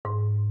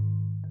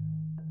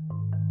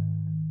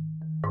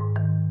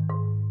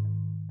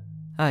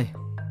Hi,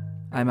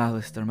 I'm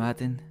Alistair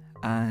Madden,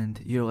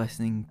 and you're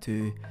listening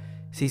to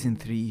Season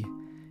 3,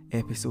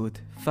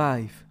 Episode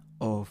 5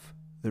 of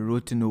the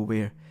Road to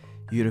Nowhere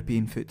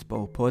European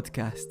Football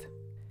Podcast.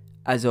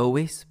 As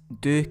always,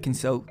 do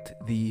consult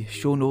the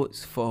show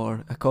notes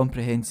for a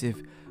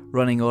comprehensive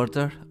running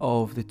order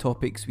of the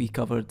topics we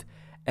covered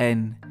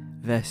in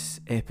this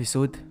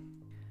episode.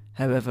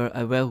 However,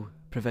 I will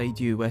provide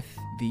you with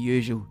the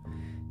usual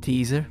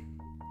teaser.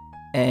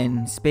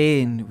 In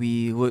Spain,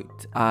 we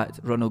looked at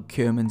Ronald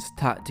Koeman's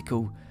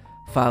tactical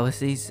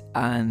fallacies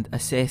and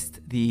assessed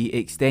the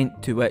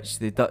extent to which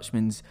the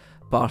Dutchman's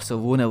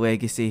Barcelona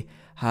legacy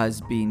has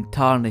been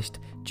tarnished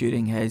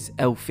during his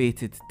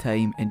ill-fated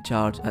time in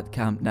charge at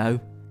Camp Nou.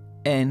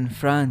 In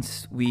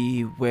France,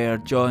 we were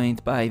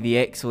joined by the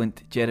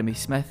excellent Jeremy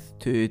Smith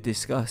to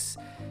discuss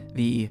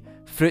the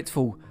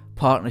fruitful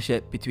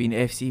partnership between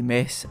FC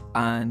Metz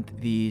and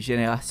the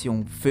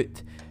Génération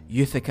Foot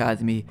Youth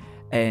Academy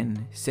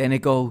in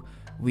Senegal.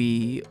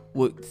 We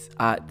looked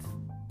at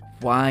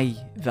why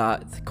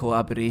that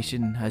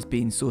collaboration has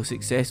been so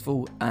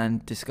successful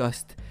and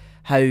discussed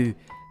how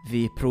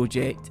the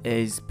project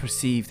is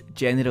perceived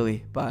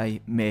generally by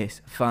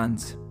Metz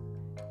fans.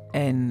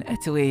 In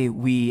Italy,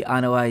 we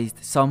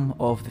analysed some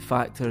of the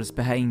factors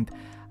behind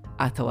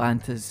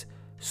Atalanta's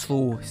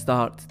slow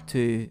start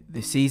to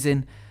the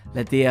season.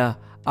 L'Idea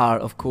are,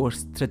 of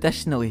course,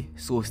 traditionally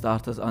slow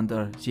starters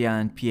under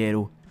Gian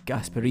Piero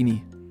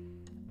Gasperini.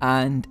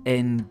 And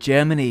in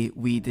Germany,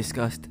 we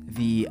discussed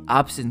the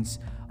absence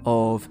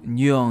of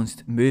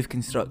nuanced move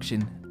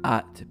construction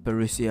at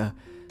Borussia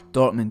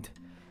Dortmund.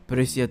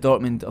 Borussia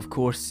Dortmund, of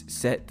course,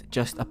 sit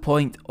just a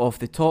point off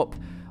the top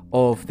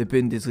of the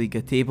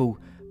Bundesliga table,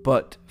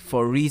 but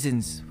for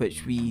reasons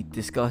which we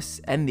discuss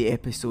in the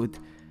episode,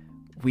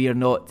 we are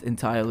not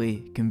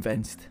entirely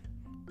convinced.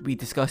 We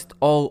discussed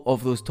all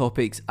of those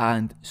topics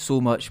and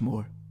so much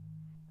more.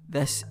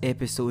 This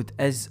episode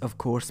is, of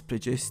course,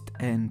 produced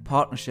in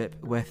partnership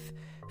with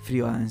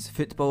Freelance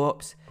Football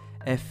Ops.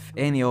 If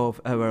any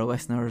of our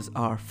listeners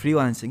are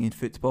freelancing in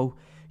football,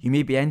 you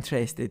may be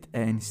interested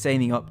in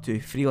signing up to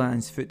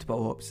Freelance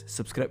Football Ops'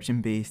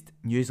 subscription-based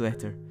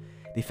newsletter.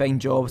 They find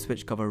jobs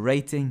which cover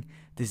writing,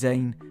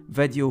 design,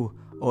 video,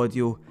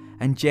 audio,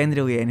 and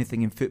generally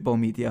anything in football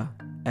media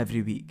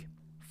every week.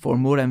 For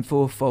more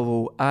info,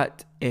 follow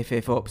at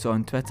FFOps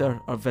on Twitter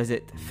or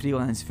visit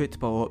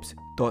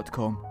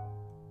freelancefootballops.com.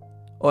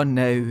 On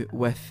now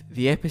with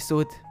the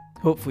episode.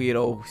 Hopefully you're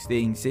all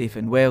staying safe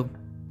and well.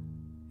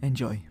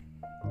 Enjoy.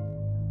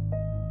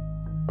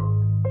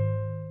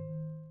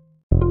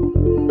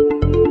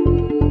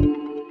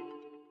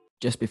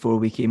 Just before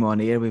we came on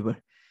air, we were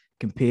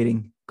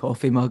comparing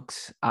coffee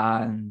mugs,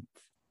 and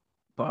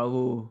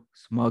Barlow's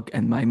mug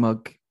and my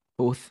mug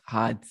both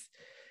had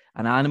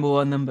an animal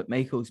on them, but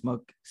Michael's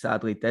mug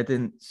sadly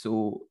didn't,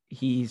 so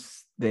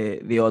he's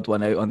the odd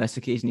one out on this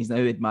occasion. He's now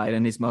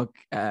admiring his mug.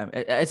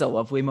 It is a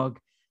lovely mug,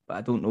 but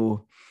I don't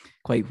know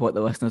quite what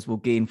the listeners will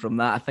gain from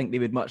that. I think they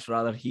would much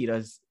rather hear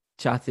us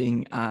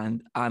chatting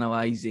and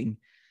analysing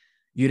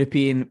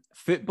European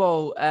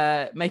football.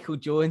 Michael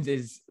Jones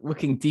is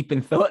looking deep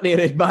in thought there,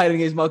 admiring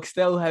his mug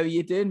still. How are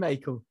you doing,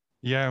 Michael?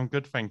 Yeah, I'm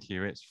good, thank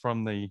you. It's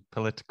from the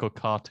Political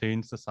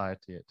Cartoon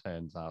Society, it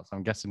turns out. So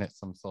I'm guessing it's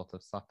some sort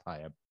of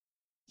satire.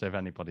 So if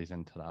anybody's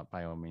into that,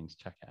 by all means,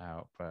 check it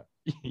out. But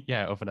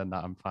yeah, other than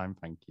that, I'm fine,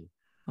 thank you.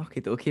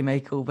 Okay,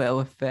 Michael.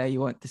 Well, if you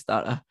want to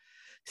start a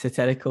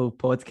satirical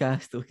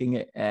podcast looking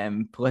at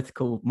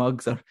political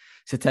mugs or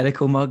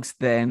satirical mugs,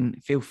 then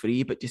feel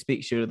free, but just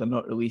make sure they're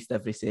not released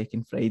every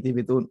second Friday.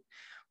 We don't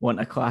want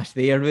a clash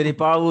there. Rudy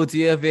Barlow, do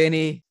you have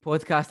any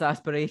podcast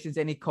aspirations,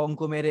 any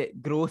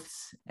conglomerate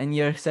growths in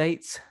your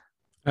sights?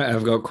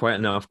 I've got quite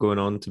enough going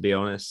on, to be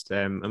honest.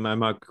 And my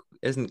mug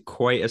isn't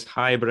quite as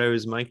highbrow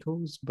as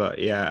Michael's, but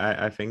yeah,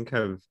 I think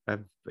I've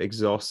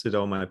exhausted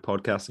all my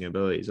podcasting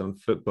abilities on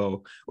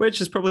football,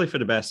 which is probably for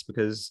the best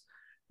because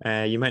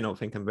you might not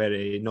think I'm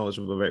very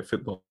knowledgeable about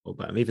football,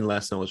 but I'm even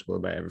less knowledgeable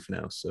about everything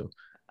else. So,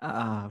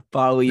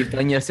 Barlow, you've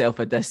done yourself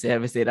a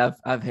disservice there.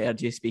 I've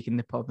heard you speak in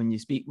the pub and you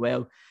speak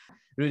well.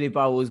 Rudy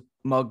Barlow's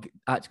mug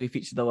actually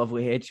featured a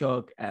lovely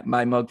hedgehog.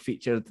 My mug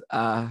featured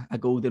a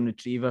golden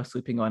retriever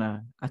sleeping on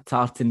a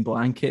tartan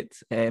blanket.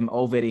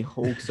 All very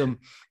wholesome.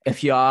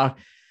 If you are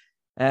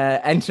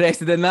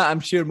interested in that,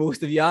 I'm sure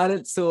most of you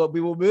aren't. So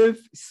we will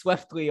move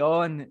swiftly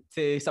on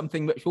to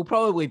something which will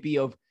probably be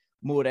of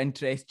more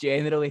interest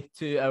generally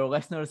to our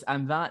listeners,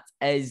 and that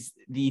is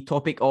the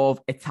topic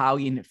of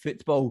Italian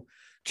football.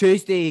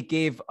 Tuesday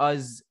gave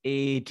us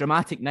a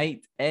dramatic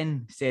night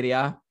in Serie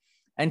A.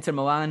 Inter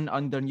Milan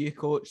under new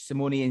coach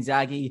Simone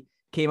Inzaghi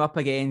came up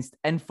against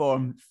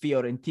in-form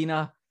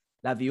Fiorentina.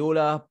 La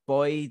Viola,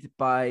 buoyed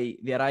by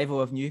the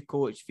arrival of new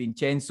coach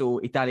Vincenzo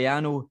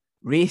Italiano,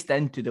 raced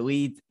into the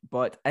lead,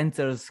 but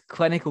Inter's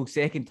clinical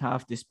second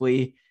half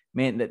display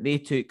meant that they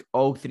took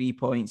all 3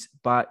 points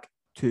back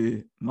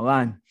to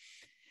Milan.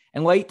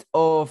 In light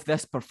of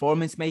this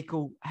performance,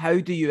 Michael, how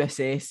do you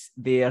assess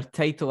their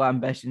title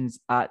ambitions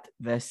at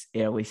this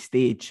early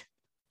stage?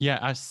 Yeah,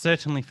 I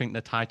certainly think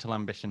the title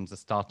ambitions are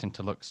starting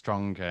to look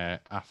stronger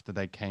after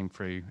they came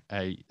through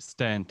a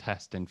stern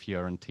test in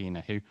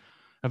Fiorentina, who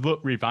have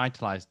looked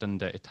revitalised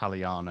under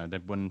Italiano.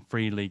 They've won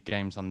 3 league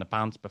games on the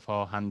bounce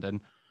beforehand.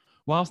 And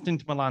whilst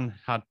Inter Milan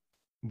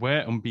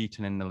were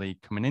unbeaten in the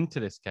league coming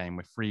into this game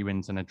with 3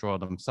 wins and a draw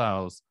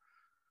themselves,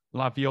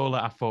 La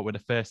Viola, I thought, were the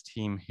first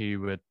team who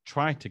would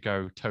try to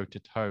go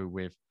toe-to-toe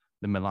with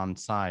the Milan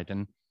side.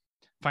 And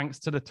thanks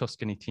to the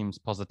Tuscany team's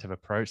positive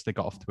approach, they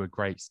got off to a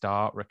great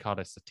start.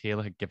 Riccardo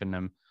Sotila had given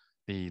them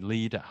the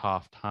lead at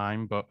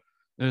half-time, but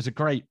there was a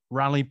great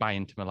rally by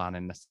Inter Milan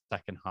in the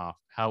second half,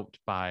 helped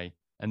by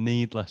a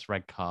needless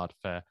red card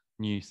for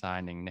new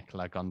signing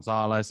Nicola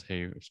Gonzalez,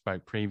 who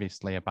spoke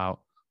previously about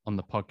on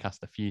the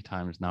podcast a few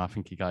times now. I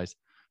think he got his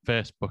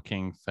first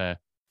booking for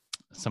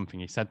something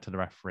he said to the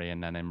referee,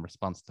 and then in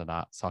response to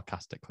that,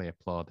 sarcastically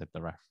applauded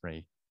the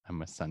referee and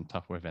was sent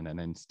off within an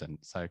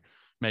instant. So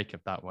make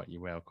of that what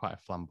you will. Quite a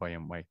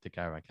flamboyant way to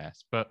go, I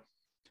guess. But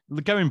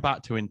going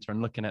back to Inter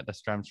and looking at the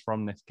strengths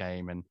from this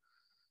game, and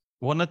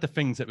one of the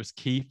things that was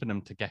key for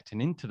them to getting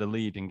into the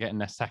lead and getting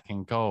their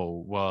second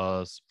goal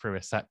was through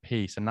a set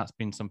piece. And that's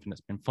been something that's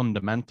been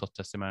fundamental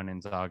to Simone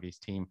Inzaghi's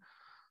team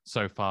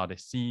so far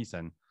this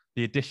season.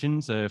 The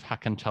additions of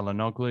Hakan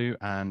Çalhanoğlu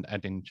and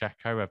Edin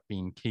Dzeko have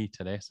been key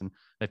to this, and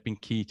they've been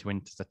key to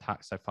Inter's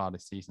attack so far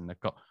this season. They've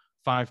got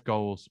 5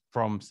 goals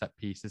from set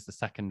pieces, the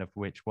second of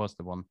which was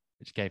the one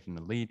which gave them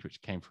the lead,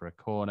 which came through a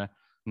corner,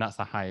 and that's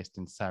the highest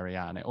in Serie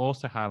A. And it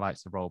also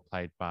highlights the role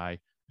played by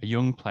a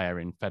young player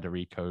in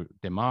Federico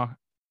Di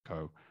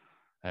Marco,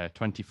 a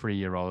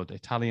 23-year-old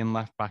Italian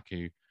left-back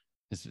who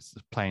is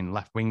playing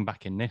left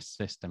wing-back in this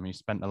system, who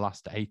spent the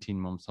last 18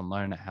 months on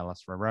loan at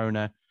Hellas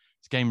Verona.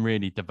 His game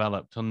really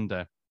developed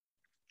under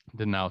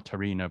the now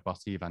Torino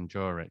boss Ivan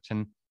Juric.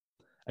 And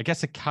I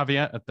guess a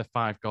caveat of the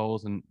 5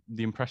 goals, and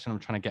the impression I'm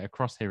trying to get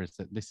across here, is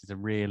that this is a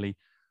really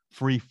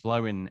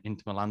free-flowing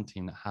Inter Milan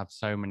team that have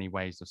so many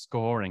ways of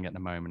scoring at the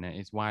moment. It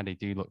is why they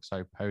do look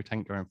so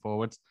potent going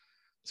forwards.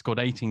 Scored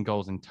 18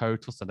 goals in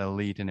total, so they're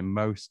leading in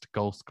most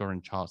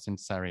goal-scoring charts in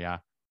Serie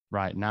A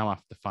right now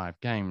after 5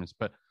 games.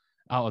 But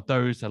out of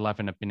those,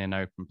 11 have been in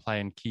open play,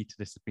 and key to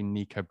this has been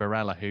Nico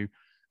Barella, who,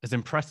 as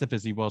impressive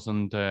as he was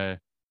under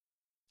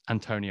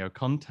Antonio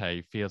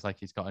Conte, feels like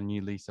he's got a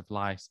new lease of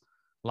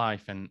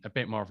life and a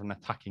bit more of an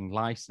attacking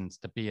license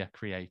to be a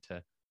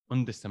creator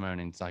under Simone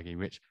Inzaghi,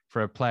 which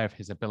for a player of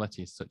his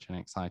ability is such an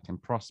exciting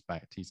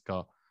prospect.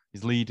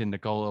 He's leading the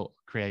goal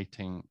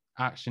creating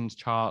actions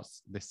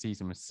charts this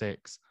season with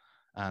 6,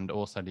 and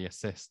also the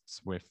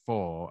assists with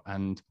 4.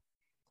 And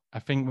I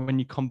think when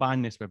you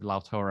combine this with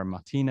Lautaro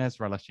Martinez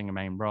relishing a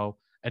main role,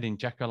 Edin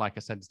Dzeko, like I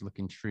said, is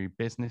looking true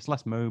business,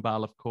 less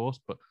mobile, of course,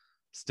 but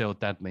still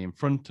deadly in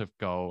front of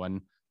goal.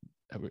 And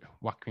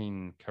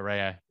Joaquin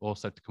Correa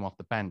also to come off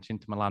the bench.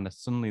 Inter Milan is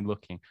suddenly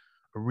looking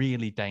a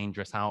really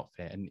dangerous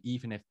outfit. And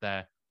even if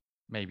they're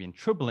maybe in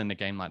trouble in the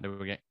game like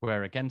they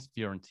were against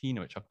Fiorentina,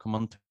 which I'll come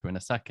on to in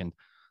a second,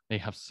 they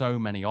have so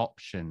many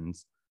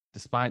options,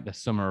 despite the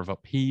summer of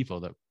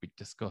upheaval that we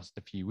discussed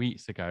a few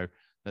weeks ago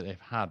that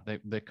they've had.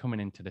 They're coming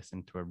into this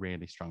into a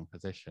really strong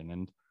position.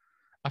 And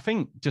I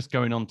think just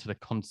going on to the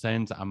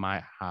concerns that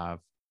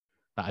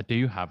I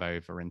do have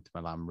over Inter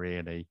Milan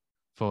really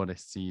for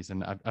this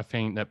season, I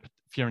think that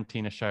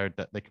Fiorentina showed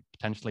that they could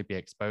potentially be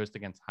exposed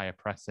against higher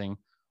pressing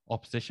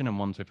opposition and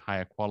ones with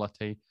higher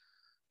quality.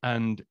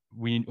 And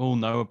we all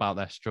know about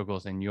their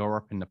struggles in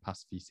Europe in the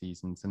past few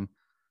seasons, and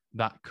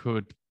that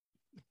could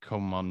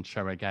come on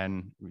show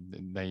again.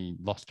 They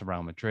lost to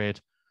Real Madrid,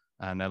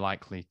 and they're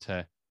likely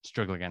to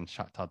struggle against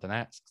Shakhtar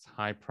Donetsk's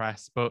high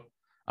press. But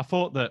I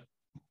thought that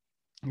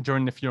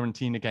during the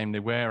Fiorentina game, they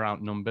were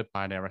outnumbered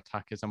by their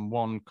attackers. And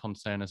one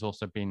concern has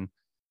also been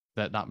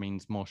that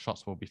means more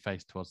shots will be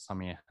faced towards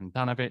Samir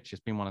Handanovic.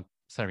 He's been one of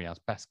Serie A's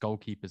best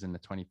goalkeepers in the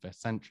 21st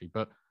century.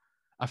 But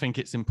I think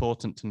it's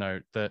important to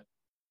note that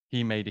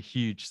he made a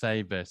huge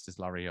save versus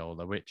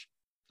Lariola, which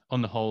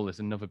on the whole is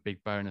another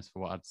big bonus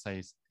for what I'd say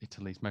is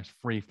Italy's most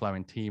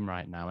free-flowing team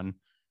right now. And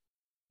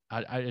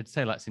I'd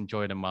say let's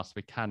enjoy them whilst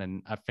we can.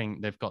 And I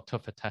think they've got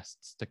tougher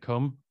tests to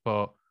come,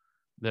 but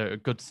they're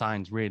good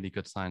signs, really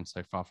good signs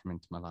so far from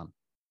Inter Milan.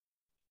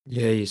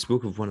 Yeah, you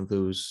spoke of one of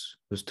those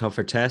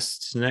tougher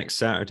tests. Next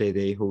Saturday,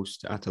 they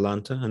host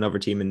Atalanta, another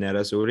team in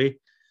Nerazzurri,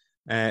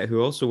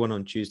 who also won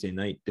on Tuesday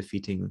night,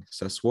 defeating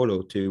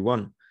Sassuolo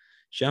 2-1.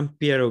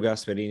 Giampiero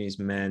Gasparini's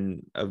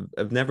men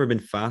have never been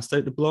fast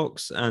out the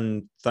blocks,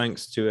 and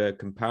thanks to a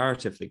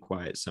comparatively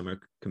quiet summer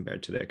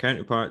compared to their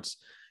counterparts,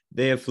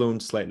 they have flown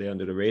slightly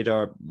under the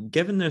radar.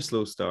 Given their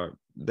slow start,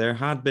 there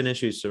had been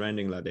issues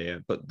surrounding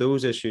Ladea, but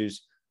those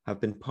issues have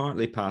been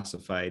partly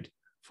pacified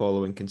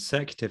following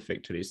consecutive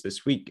victories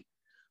this week.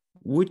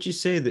 Would you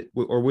say that,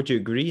 or would you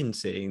agree in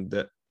saying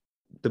that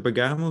the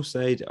Bergamo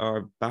side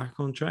are back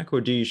on track,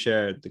 or do you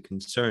share the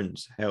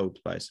concerns held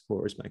by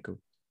supporters, Michael?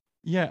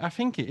 Yeah, I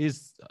think it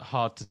is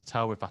hard to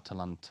tell with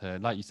Atalanta.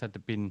 Like you said,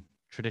 they've been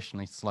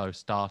traditionally slow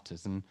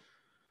starters. And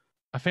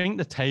I think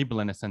the table,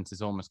 in a sense,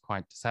 is almost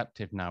quite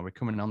deceptive now. We're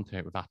coming onto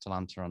it with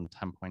Atalanta on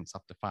 10 points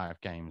after 5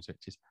 games,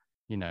 which is,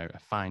 a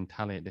fine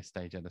tally at this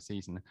stage of the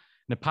season. In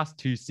the past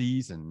 2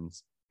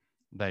 seasons,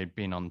 they've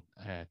been on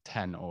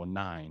 10 or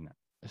 9.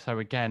 So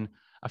again,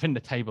 I think the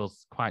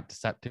table's quite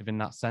deceptive in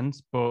that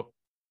sense, but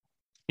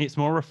it's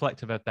more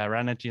reflective of their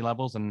energy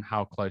levels and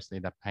how closely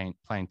they're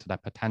playing to their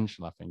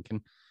potential, I think.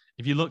 And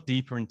if you look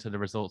deeper into the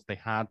results they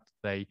had,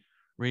 they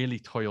really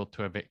toiled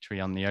to a victory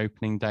on the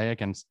opening day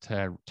against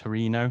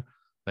Torino.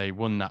 They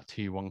won that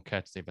 2-1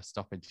 courtesy of a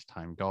stoppage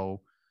time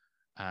goal.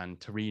 And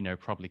Torino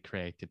probably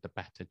created the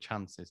better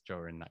chances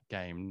during that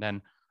game.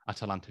 Then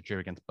Atalanta drew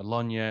against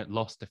Bologna,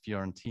 lost to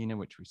Fiorentina,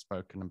 which we've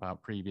spoken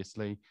about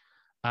previously.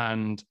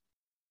 And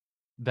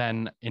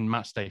then in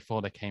match day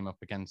 4, they came up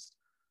against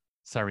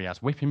Serie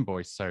A's whipping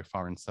boys so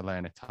far in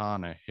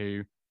Salernitana,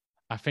 who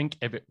I think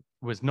if it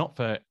was not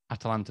for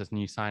Atalanta's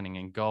new signing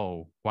in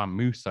goal, Juan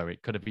Musso,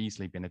 it could have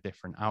easily been a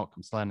different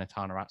outcome.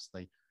 Salernitana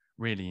actually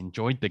really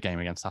enjoyed the game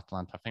against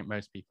Atalanta. I think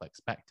most people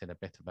expected a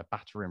bit of a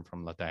battering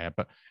from Ladea,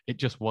 but it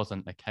just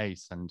wasn't the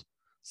case. And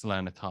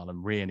Salernitana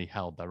really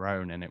held their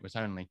own. And it was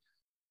only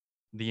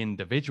the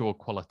individual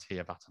quality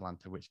of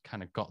Atalanta which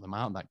kind of got them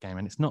out of that game.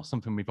 And it's not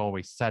something we've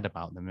always said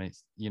about them.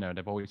 It's,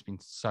 they've always been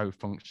so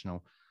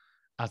functional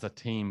as a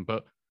team.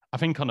 But I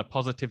think on a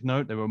positive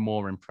note, they were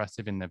more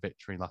impressive in their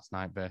victory last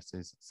night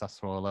versus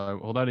Sassuolo.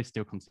 Although they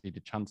still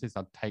conceded chances,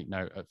 I'd take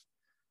note of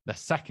the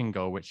second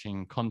goal, which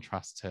in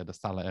contrast to the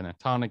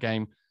Salernitana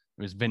game,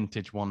 it was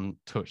vintage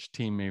one-touch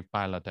team move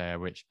by Ladea,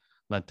 which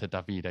led to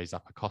Davide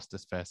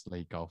Zappacosta's first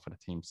league goal for the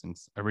team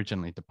since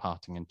originally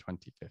departing in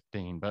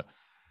 2015. But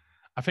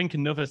I think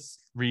another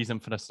reason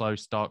for the slow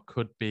start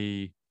could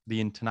be the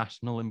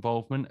international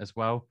involvement as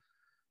well.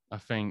 I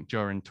think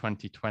during Euro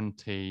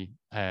 2020,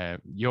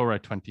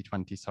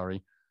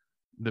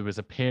 there was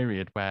a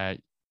period where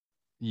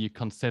you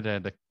consider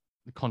the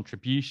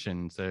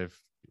contributions of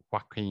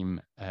Joachim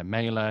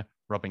Mailer,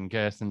 Robin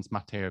Gersons,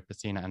 Matteo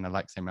Pessina, and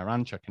Alexei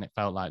Miranchuk, and it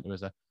felt like there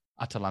was a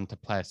Atalanta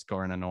player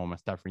scoring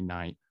almost every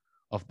night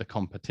of the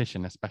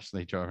competition,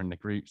 especially during the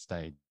group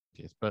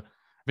stages. But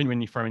I think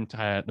when you throw into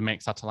the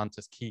mix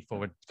Atalanta's key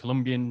forward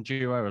Colombian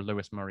duo, or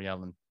Luis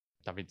Muriel and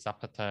David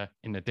Zapata,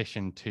 in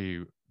addition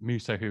to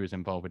Musso, who is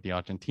involved with the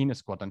Argentina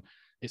squad, and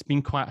it's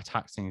been quite a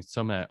taxing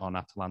summer on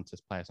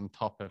Atalanta's players on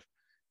top of,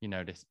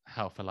 this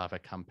hell for leather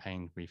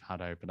campaign we've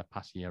had over the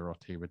past year or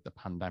two with the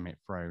pandemic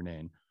thrown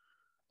in.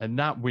 And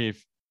that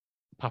with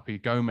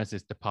Papu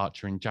Gomez's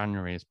departure in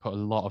January has put a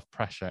lot of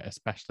pressure,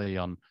 especially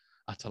on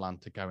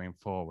Atalanta going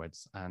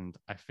forwards. And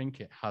I think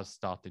it has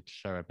started to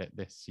show a bit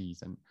this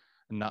season.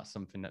 And that's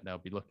something that they'll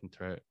be looking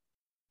to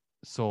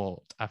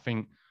sort. I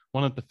think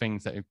one of the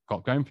things that have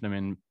got going for them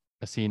in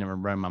Pessina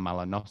and Roman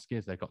Malinowski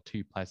is they've got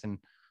 2 players in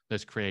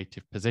those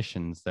creative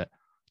positions that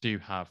do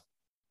have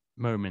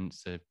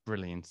moments of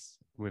brilliance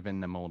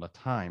within them all the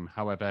time.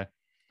 However,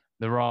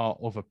 there are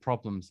other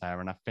problems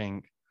there. And I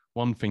think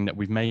one thing that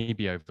we've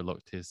maybe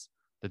overlooked is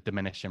the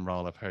diminishing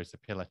role of Jose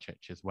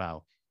Pilicic as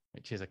well,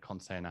 which is a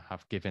concern I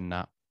have, given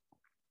that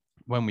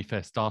when we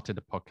first started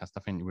the podcast,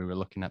 I think we were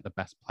looking at the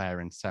best player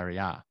in Serie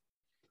A,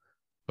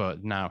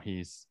 but now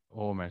he's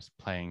almost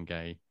playing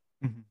a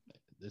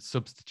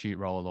substitute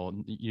role, or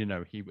you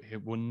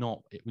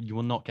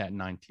will not get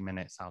 90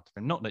 minutes out of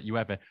him. Not that you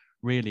ever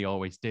really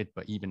always did,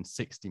 but even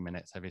 60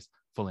 minutes of his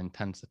full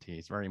intensity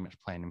is very much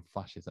playing in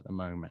flashes at the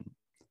moment.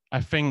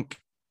 I think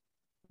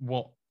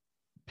what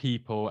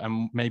people,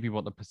 and maybe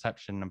what the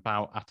perception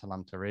about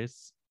Atalanta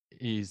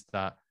is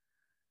that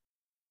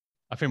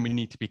I think we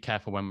need to be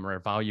careful when we're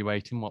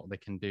evaluating what they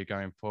can do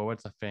going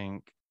forwards. I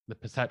think the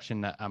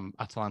perception that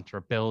Atalanta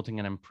are building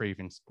and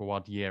improving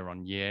squad year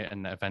on year,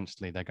 and that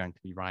eventually they're going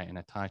to be right in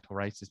a title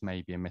race, is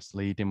maybe a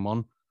misleading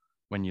one.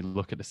 When you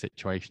look at the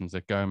situations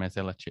of Gomez,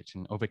 Ilicic,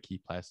 and other key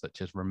players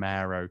such as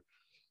Romero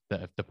that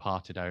have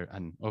departed out,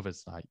 and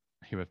others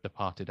who have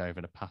departed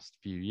over the past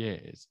few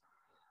years.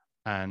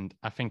 And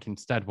I think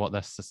instead what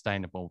their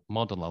sustainable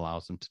model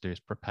allows them to do is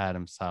prepare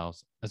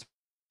themselves as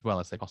well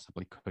as they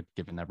possibly could,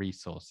 given their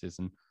resources.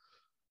 And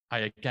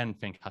I again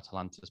think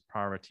Atalanta's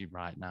priority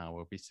right now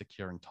will be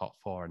securing top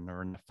 4, and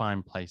they're in a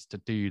fine place to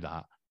do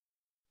that.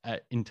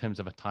 In terms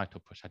of a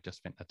title push, I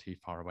just think they're too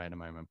far away at the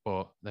moment.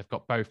 But they've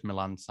got both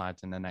Milan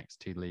sides in the next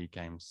 2 league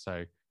games,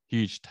 so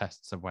huge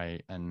tests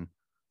away, and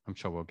I'm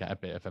sure we'll get a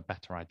bit of a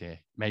better idea.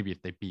 Maybe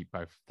if they beat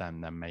both of them,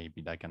 then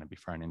maybe they're going to be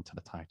thrown into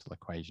the title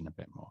equation a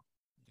bit more.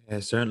 Yeah,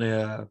 certainly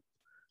a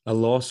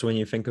loss when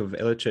you think of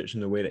Ilicic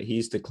and the way that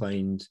he's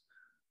declined.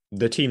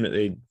 The team that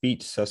they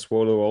beat,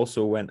 Sassuolo,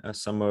 also underwent a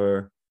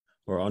summer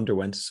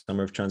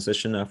of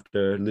transition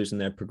after losing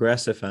their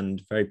progressive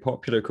and very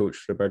popular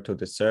coach Roberto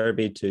De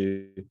Zerbi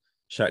to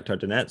Shakhtar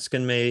Donetsk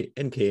in May.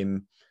 In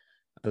came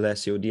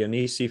Alessio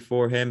Dionisi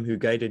for him, who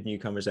guided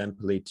newcomers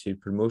Empoli to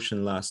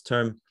promotion last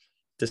term.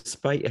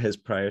 Despite his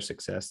prior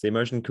success, the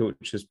emerging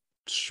coach has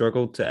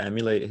struggled to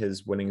emulate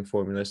his winning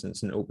formula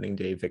since an opening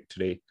day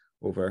victory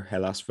over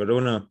Hellas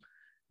Verona.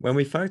 When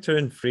we factor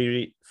in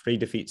three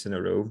defeats in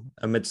a row,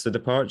 amidst the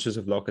departures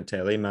of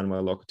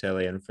Manuel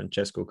Locatelli and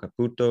Francesco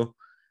Caputo,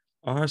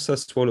 are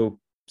Sassuolo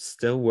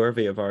still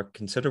worthy of our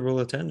considerable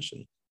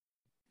attention?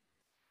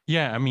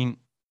 Yeah, I mean,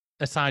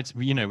 aside,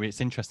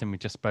 it's interesting. We've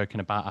just spoken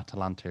about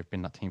Atalanta, who've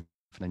been that team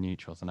for the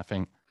neutrals. And I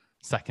think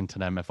second to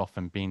them have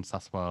often been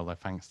Sassuolo,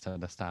 thanks to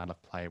the style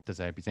of play De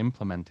Zerbi's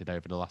implemented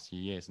over the last few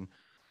years. And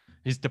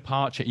his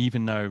departure,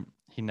 even though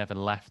he never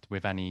left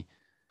with any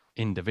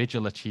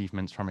individual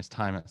achievements from his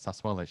time at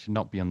Sassuolo, it should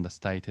not be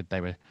understated.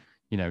 They were,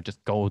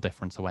 just goal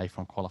difference away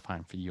from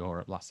qualifying for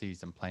Europe last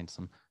season, playing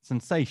some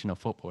sensational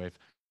football with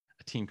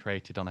a team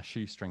created on a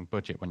shoestring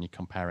budget when you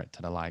compare it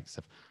to the likes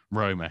of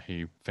Roma,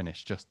 who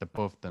finished just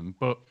above them.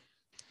 But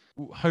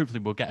hopefully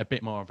we'll get a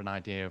bit more of an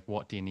idea of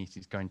what Dionisi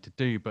is going to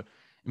do. But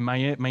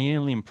my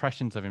early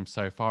impressions of him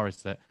so far is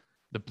that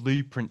the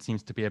blueprint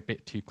seems to be a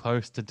bit too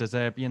close to De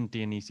Zerbi, and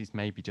Dionisi's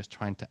maybe just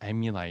trying to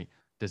emulate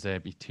De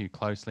Zerbi too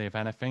closely, if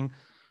anything.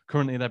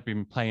 Currently, they've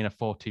been playing a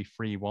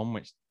 4-2-3-1,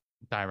 which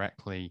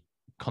directly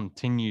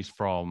continues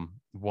from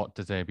what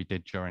De Zerbi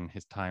did during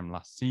his time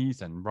last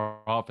season,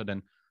 rather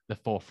than the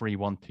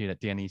 4-3-1-2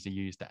 that Dionisi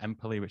used at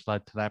Empoli, which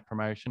led to their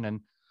promotion.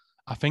 And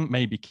I think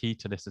maybe key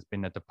to this has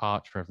been the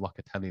departure of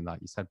Locatelli,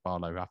 like you said,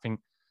 Barlow. I think,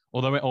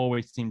 although it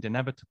always seemed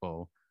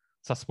inevitable,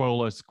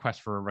 Sassuolo's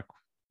quest for a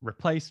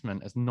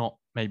replacement has not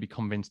maybe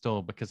convinced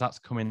all, because that's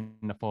coming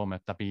in the form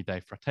of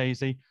Davide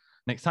Fratesi,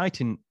 an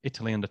exciting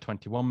Italy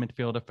under-21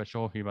 midfielder for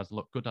sure, who has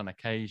looked good on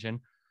occasion.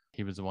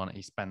 He was the one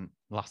he spent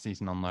last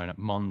season on loan at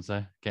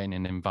Monza,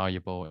 gaining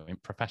invaluable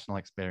professional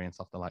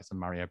experience off the likes of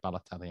Mario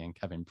Balotelli and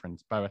Kevin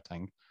Prince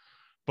Boateng.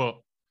 But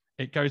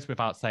it goes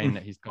without saying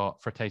that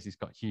Fratesi's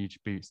got huge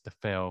boots to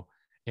fill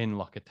in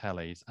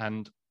Locatelli's.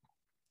 And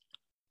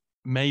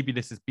maybe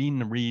this has been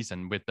the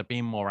reason, with there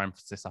being more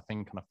emphasis, I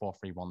think, on a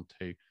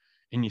 4-3-1-2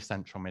 in your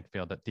central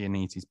midfield, that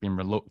Dionisi's been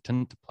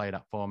reluctant to play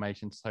that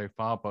formation so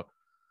far, but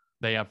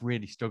they have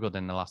really struggled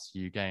in the last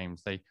few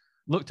games. They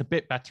looked a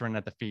bit better in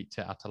a defeat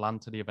to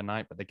Atalanta the other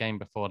night, but the game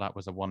before that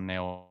was a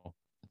 1-0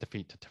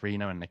 defeat to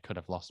Torino, and they could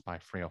have lost by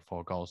 3 or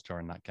 4 goals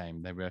during that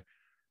game. They were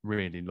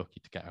really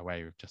lucky to get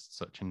away with just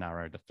such a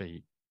narrow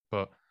defeat.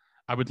 But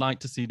I would like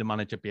to see the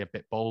manager be a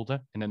bit bolder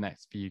in the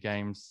next few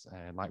games.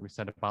 Like we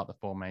said about the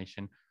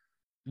formation,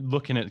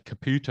 looking at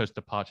Caputo's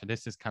departure,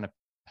 this has kind of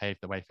paved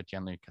the way for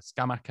Gianluca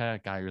Scamacca, a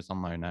guy who was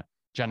on loan at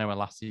Genoa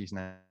last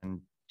season,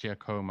 and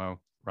Giacomo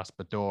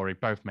Raspadori,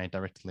 both made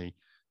their Italy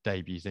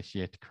debuts this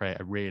year to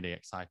create a really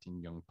exciting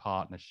young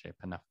partnership.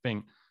 And I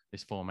think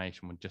this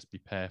formation would just be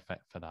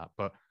perfect for that.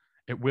 But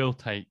it will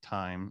take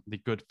time. The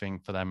good thing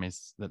for them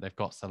is that they've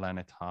got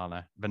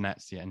Salernitana,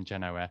 Venezia and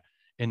Genoa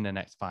in the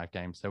next 5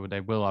 games. So they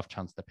will have a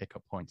chance to pick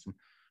up points. And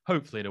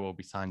hopefully there will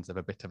be signs of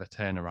a bit of a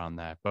turnaround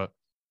there. But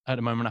at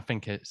the moment, I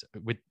think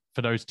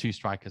for those 2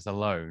 strikers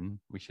alone,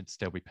 we should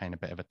still be paying a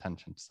bit of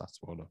attention to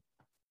Sassuolo.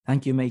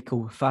 Thank you,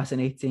 Michael.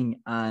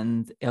 Fascinating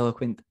and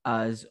eloquent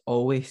as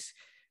always.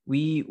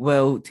 We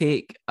will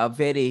take a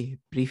very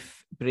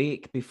brief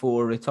break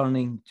before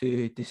returning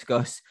to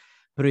discuss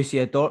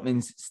Borussia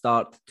Dortmund's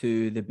start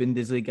to the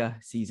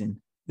Bundesliga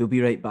season. We'll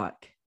be right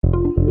back.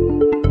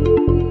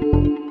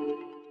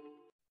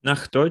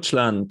 Nach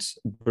Deutschland,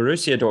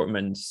 Borussia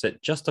Dortmund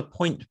sit just a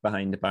point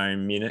behind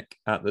Bayern Munich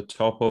at the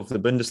top of the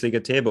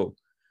Bundesliga table,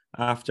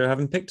 after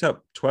having picked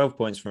up 12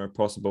 points from a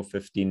possible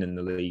 15 in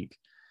the league.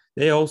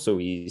 They also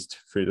eased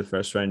through the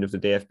first round of the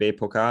DFB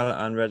Pokal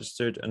and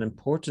registered an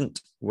important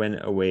win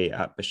away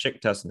at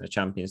Besiktas in the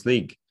Champions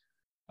League.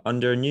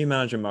 Under new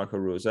manager Marco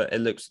Rose,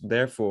 it looks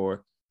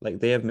therefore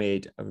like they have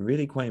made a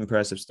really quite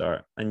impressive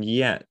start, and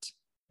yet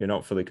you're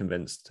not fully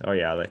convinced, are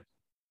you, Ali?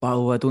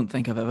 Well, I don't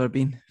think I've ever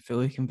been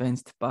fully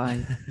convinced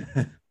by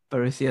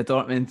Borussia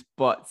Dortmund,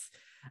 but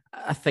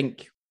I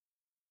think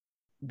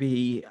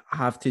we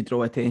have to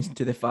draw attention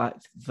to the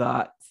fact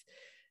that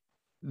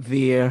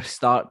their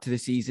start to the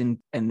season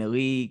in the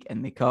league,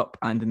 in the cup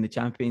and in the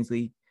Champions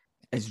League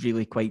is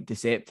really quite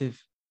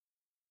deceptive.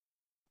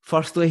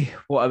 Firstly,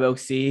 what I will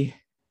say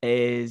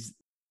is,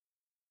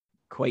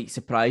 quite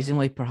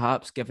surprisingly,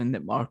 perhaps, given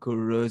that Marco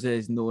Rose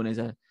is known as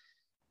a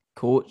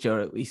coach,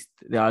 or at least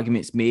the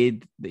argument's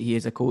made that he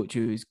is a coach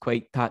who is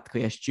quite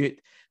tactically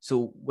astute.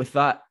 So with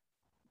that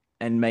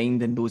in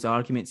mind and those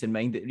arguments in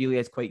mind, it really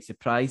is quite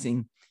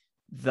surprising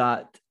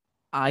that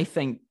I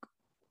think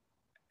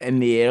in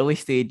the early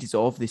stages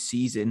of the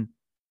season,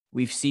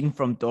 we've seen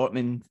from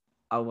Dortmund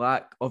a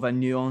lack of a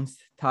nuanced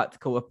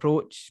tactical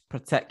approach,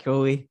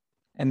 particularly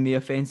in the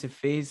offensive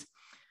phase.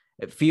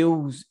 It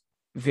feels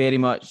very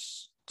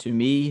much to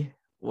me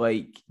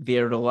like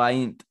they're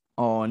reliant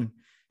on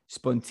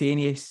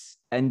spontaneous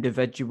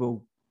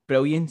individual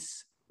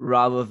brilliance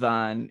rather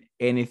than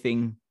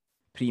anything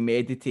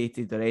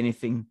premeditated or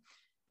anything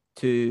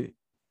too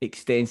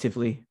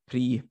extensively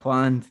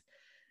pre-planned.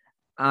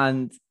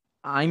 And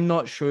I'm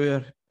not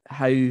sure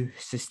how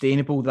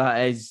sustainable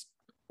that is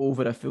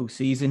over a full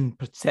season,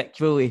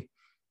 particularly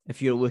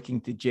if you're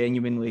looking to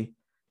genuinely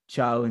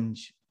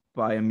challenge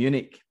Bayern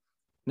Munich.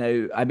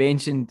 Now, I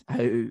mentioned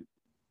how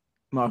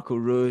Marco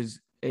Rose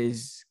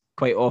is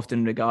quite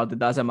often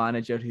regarded as a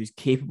manager who's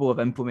capable of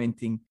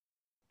implementing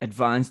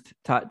advanced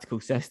tactical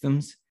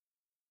systems.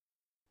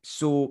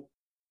 So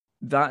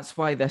that's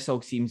why this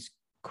all seems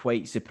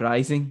quite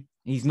surprising.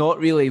 He's not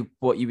really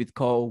what you would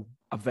call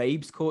a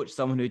vibes coach,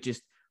 someone who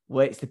just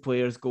lets the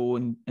players go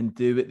and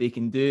do what they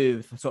can do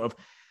with a sort of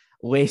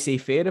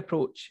laissez-faire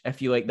approach,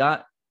 if you like.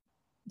 That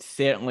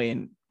certainly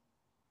in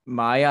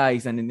my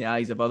eyes and in the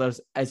eyes of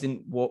others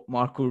isn't what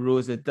Marco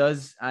Rose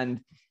does. And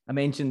I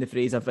mentioned the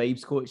phrase a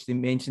vibes coach. They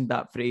mentioned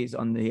that phrase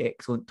on the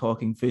excellent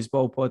Talking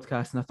Football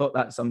podcast, and I thought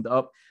that summed it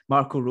up.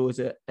 Marco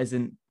Rose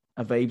isn't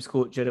a vibes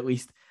coach, or at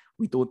least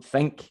we don't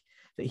think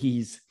that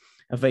he's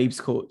a vibes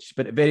coach,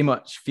 but it very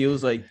much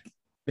feels like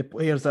the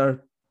players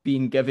are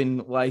being given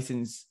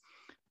license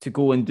to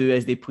go and do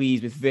as they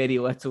please with very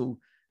little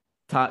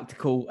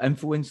tactical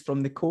influence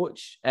from the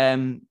coach,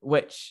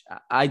 which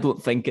I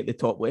don't think at the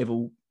top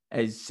level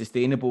is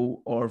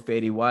sustainable or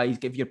very wise.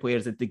 Give your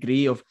players a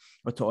degree of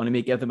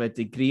autonomy, give them a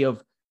degree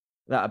of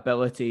that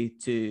ability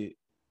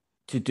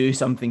to do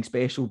something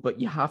special,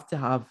 but you have to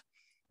have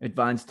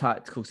advanced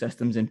tactical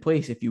systems in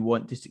place if you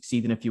want to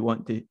succeed and if you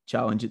want to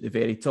challenge at the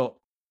very top.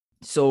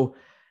 So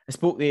I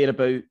spoke there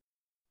about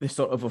the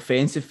sort of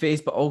offensive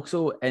phase, but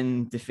also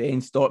in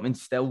defence, Dortmund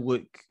still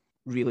look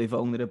really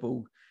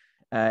vulnerable.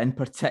 In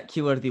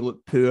particular, they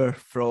look poor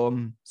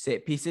from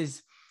set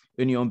pieces.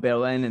 Union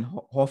Berlin and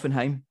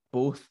Hoffenheim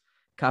both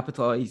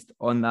capitalised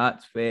on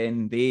that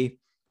when they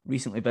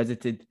recently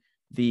visited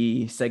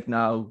the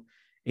Signal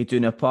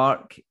Iduna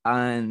Park.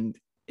 And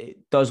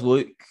it does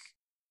look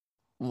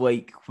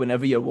like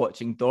whenever you're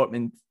watching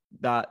Dortmund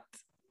that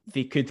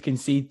they could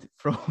concede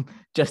from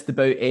just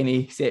about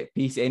any set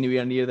piece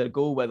anywhere near their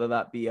goal, whether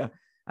that be an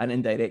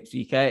indirect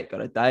free kick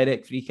or a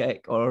direct free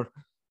kick or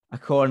a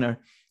corner.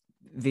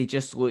 They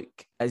just look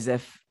as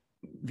if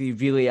they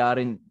really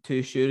aren't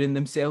too sure in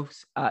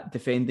themselves at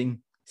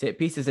defending set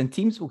pieces. And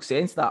teams will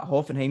sense that.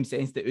 Hoffenheim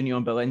sensed it,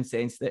 Union Berlin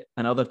sensed it,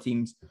 and other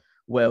teams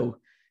will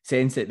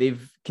sense it.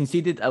 They've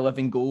conceded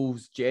 11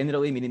 goals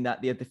generally, meaning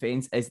that their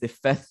defence is the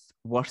 5th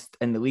worst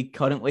in the league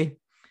currently.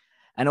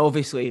 And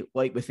obviously,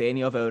 like with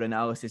any of our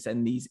analysis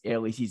in these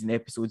early season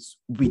episodes,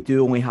 we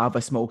do only have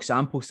a small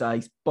sample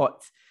size,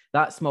 but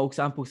that small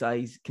sample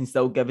size can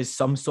still give us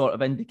some sort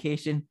of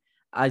indication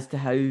as to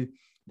how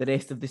the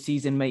rest of the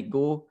season might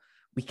go.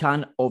 We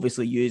can't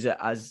obviously use it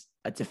as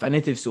a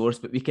definitive source,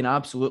 but we can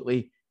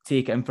absolutely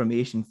take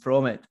information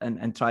from it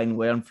and try and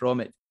learn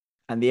from it.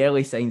 And the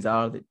early signs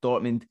are that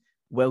Dortmund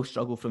will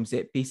struggle from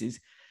set pieces.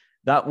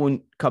 That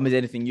won't come as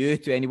anything new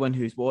to anyone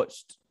who's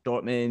watched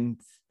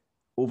Dortmund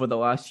over the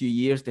last few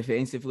years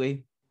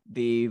defensively.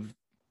 They've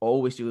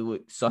always really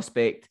looked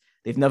suspect.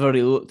 They've never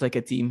really looked like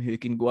a team who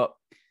can go up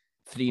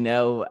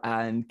 3-0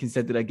 and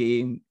consider a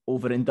game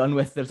over and done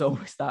with. There's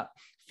always that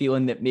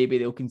feeling that maybe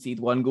they'll concede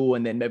one goal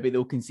and then maybe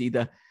they'll concede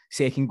a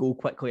second goal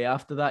quickly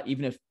after that.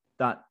 Even if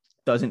that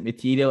doesn't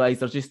materialise,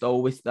 there's just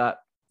always that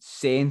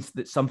sense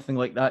that something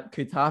like that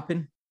could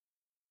happen.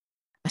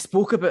 I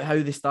spoke about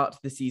how the start to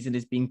the season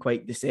has been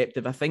quite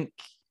deceptive. I think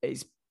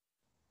it's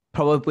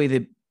probably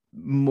the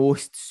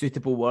most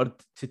suitable word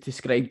to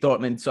describe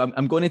Dortmund. So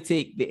I'm going to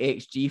take the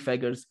XG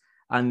figures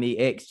and the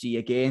XG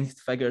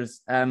against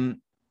figures. In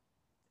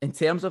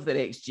terms of their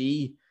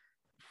XG,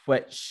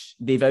 which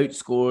they've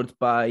outscored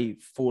by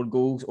 4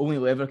 goals, only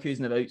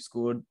Leverkusen have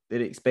outscored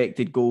their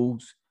expected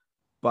goals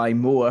by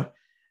more.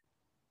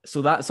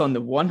 So that's on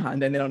the one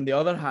hand. And then on the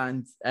other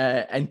hand,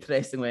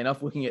 interestingly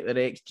enough, looking at their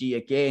XG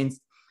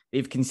against,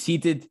 they've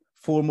conceded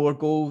 4 more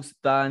goals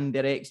than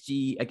their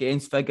XG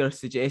against figure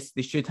suggests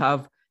they should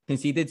have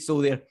conceded.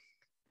 So they're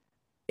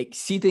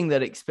exceeding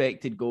their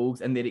expected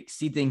goals and they're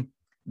exceeding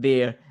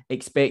their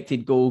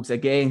expected goals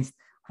against,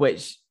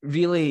 which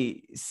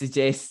really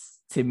suggests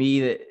to me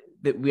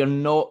that we're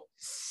not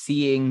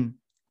seeing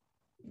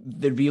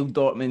the real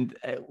Dortmund,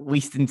 at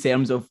least in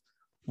terms of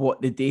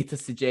what the data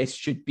suggests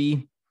should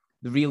be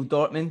the real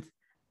Dortmund.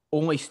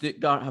 Only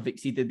Stuttgart have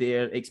exceeded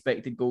their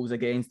expected goals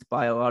against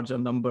by a larger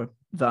number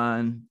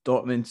than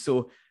Dortmund.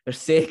 So they're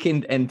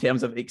second in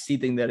terms of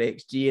exceeding their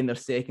XG and they're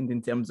second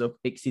in terms of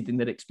exceeding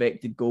their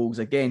expected goals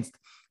against.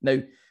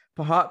 Now,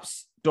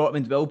 perhaps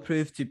Dortmund will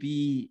prove to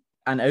be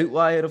an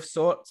outlier of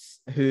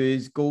sorts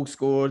whose goals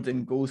scored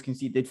and goals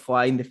conceded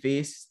fly in the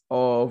face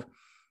of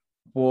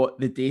what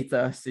the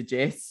data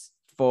suggests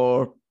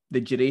for the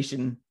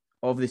duration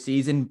of the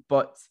season.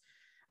 But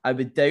I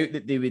would doubt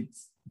that they would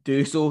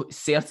do so,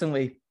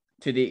 certainly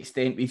to the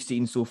extent we've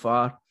seen so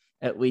far,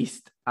 at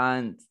least.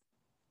 And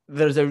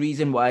there's a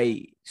reason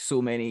why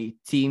so many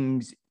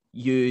teams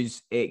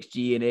use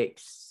XG and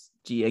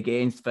XG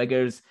against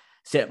figures,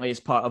 certainly as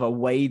part of a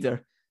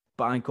wider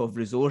bank of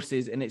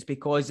resources. And it's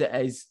because it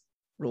is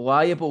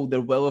reliable.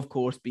 There will, of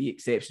course, be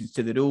exceptions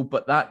to the rule,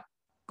 but that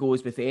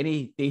goes with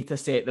any data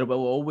set. There will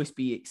always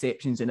be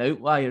exceptions and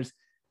outliers,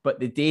 but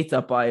the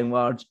data, by and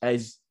large,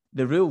 is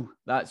the rule.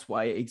 That's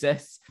why it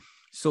exists.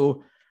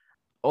 So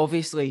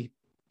obviously,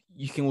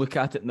 you can look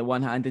at it on the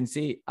one hand and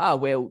say,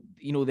 well,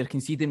 they're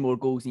conceding more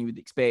goals than you would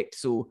expect.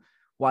 So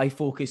why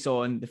focus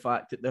on the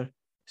fact that they're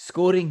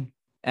scoring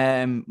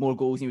more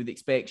goals than you would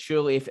expect?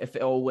 Surely if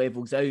it all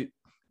levels out,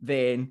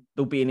 then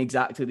they'll be in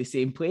exactly the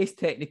same place,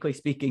 technically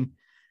speaking.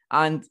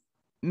 And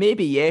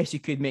maybe, yes, you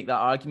could make that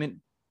argument,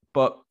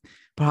 but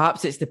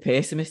perhaps it's the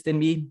pessimist in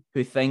me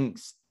who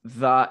thinks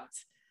that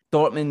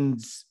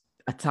Dortmund's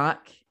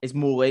attack is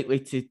more likely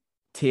to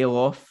tail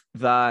off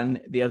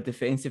than their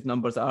defensive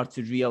numbers are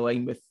to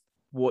realign with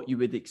what you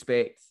would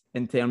expect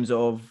in terms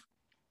of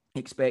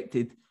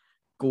expected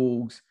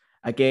goals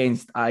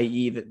against,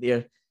 i.e. that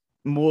they're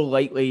more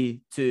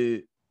likely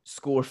to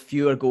score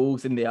fewer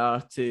goals than they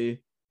are to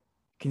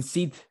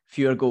concede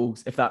fewer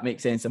goals, if that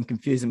makes sense. I'm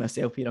confusing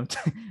myself here.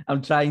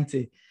 I'm trying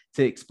to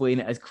explain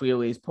it as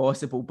clearly as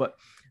possible, but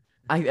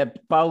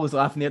Paolo's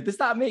laughing there. Does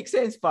that make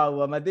sense,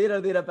 Paolo? Am I there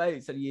or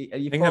thereabouts? Are you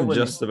I think I'm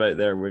just about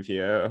there with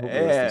you. I hope the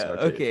listeners are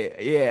too. Okay,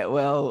 yeah.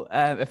 Well,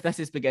 if this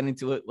is beginning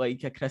to look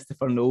like a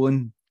Christopher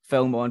Nolan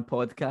film on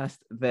podcast,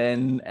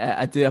 then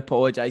I do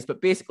apologise.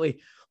 But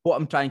basically, what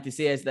I'm trying to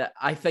say is that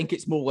I think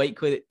it's more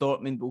likely that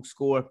Dortmund will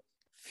score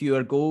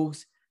fewer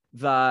goals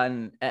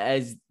than it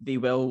is they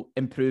will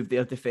improve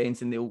their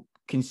defence and they'll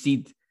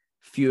concede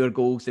fewer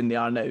goals than they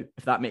are now,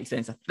 if that makes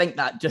sense. I think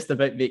that just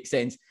about makes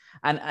sense.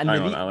 And Hang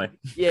on, Ali.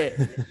 Yeah,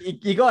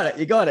 you got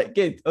it.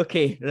 Good.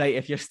 Okay, right.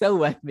 If you're still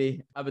with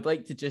me, I would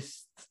like to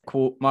just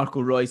quote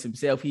Marco Reus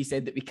himself. He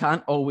said that we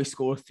can't always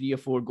score 3 or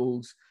 4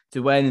 goals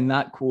to win, and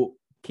that quote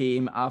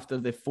came after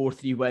the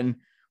 4-3 win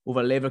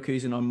over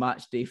Leverkusen on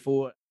match day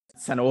 4.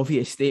 It's an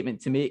obvious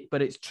statement to make,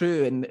 but it's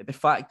true. And the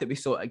fact that we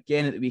saw it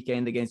again at the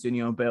weekend against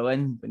Union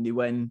Berlin when they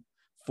win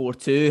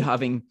 4-2,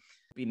 having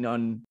been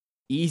on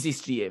easy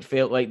street, it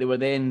felt like they were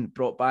then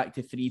brought back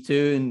to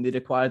 3-2 and they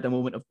required a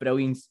moment of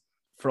brilliance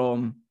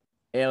from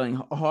Erling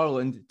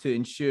Haaland to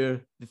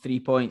ensure the 3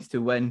 points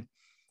to win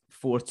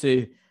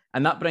 4-2.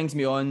 And that brings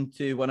me on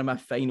to one of my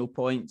final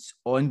points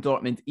on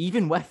Dortmund.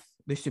 Even with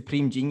the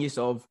supreme genius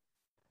of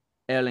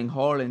Erling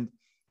Haaland,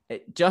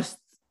 it just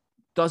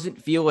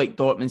doesn't feel like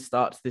Dortmund's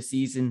start to the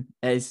season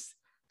is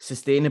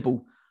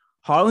sustainable.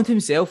 Haaland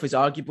himself is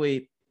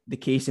arguably the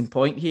case in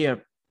point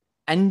here.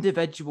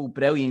 Individual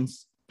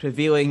brilliance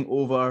prevailing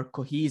over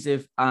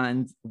cohesive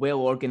and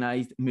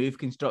well-organised move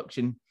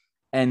construction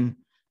in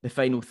the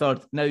final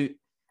third. Now,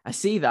 I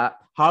say that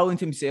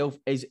Haaland himself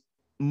is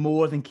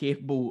more than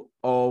capable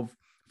of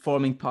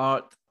forming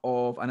part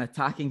of an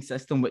attacking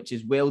system which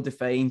is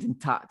well-defined and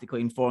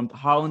tactically informed.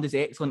 Haaland is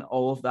excellent at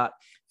all of that.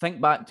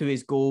 Think back to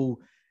his goal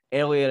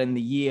earlier in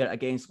the year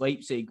against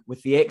Leipzig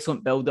with the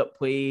excellent build-up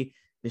play,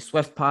 the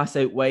swift pass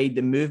out wide,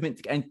 the movement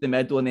to get into the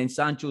middle, and then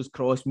Sancho's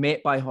cross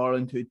met by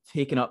Haaland, who had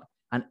taken up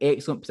an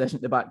excellent position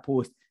at the back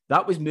post.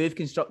 That was move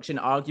construction,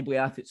 arguably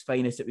at its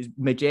finest. It was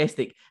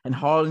majestic, and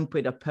Haaland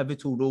played a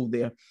pivotal role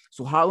there.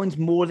 So Haaland's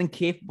more than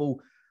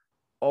capable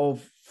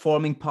of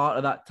forming part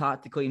of that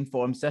tactically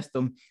informed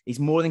system. He's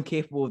more than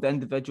capable of the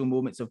individual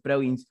moments of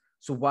brilliance.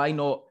 So why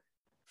not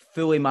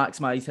fully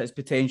maximise his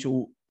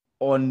potential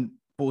on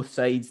both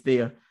sides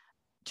there?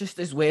 Just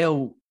as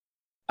well,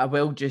 I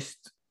will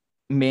just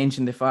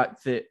mention the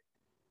fact that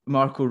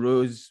Marco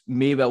Reus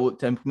may well look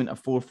to implement a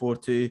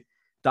 4-4-2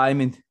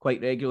 diamond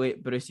quite regularly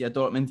at Borussia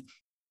Dortmund,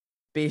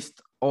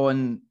 based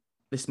on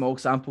the small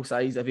sample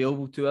size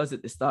available to us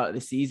at the start of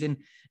the season.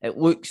 It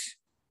looks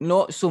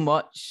not so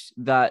much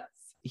that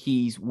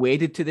he's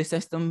wedded to the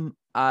system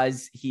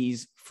as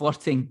he's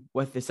flirting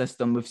with the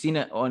system. We've seen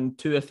it on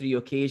 2 or 3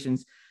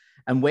 occasions.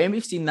 And when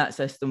we've seen that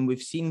system,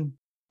 we've seen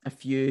a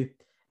few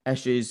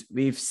issues.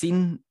 We've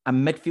seen a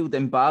midfield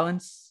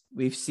imbalance.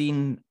 We've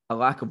seen a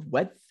lack of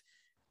width,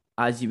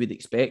 as you would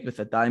expect with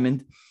a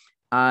diamond.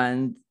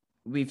 And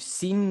we've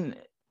seen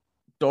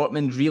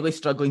Dortmund really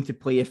struggling to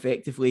play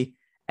effectively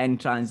in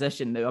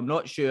transition. Now, I'm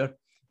not sure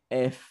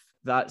if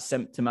that's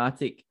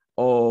symptomatic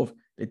of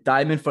the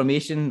diamond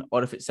formation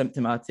or if it's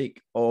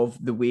symptomatic of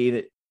the way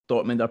that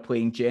Dortmund are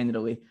playing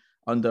generally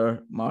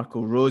under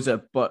Marco Rose.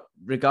 But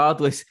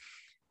regardless,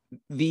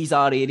 these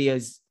are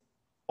areas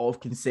of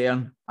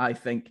concern, I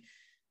think.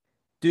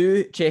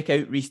 Do check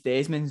out Reece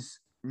Desmond's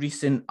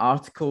recent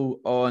article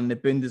on the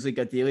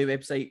Bundesliga Daily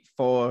website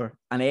for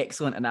an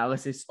excellent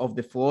analysis of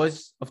the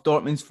flaws of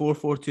Dortmund's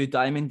 4-4-2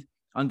 diamond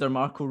under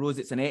Marco Rose.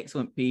 It's an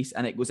excellent piece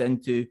and it goes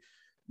into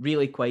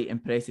really quite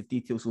impressive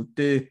detail. So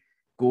do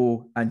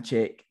go and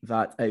check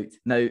that out.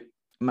 Now,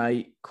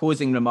 my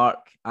closing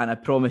remark, and I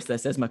promise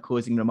this is my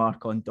closing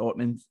remark on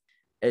Dortmund,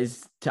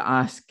 is to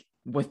ask,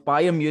 with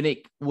Bayern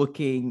Munich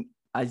looking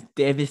as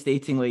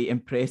devastatingly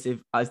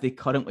impressive as they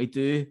currently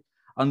do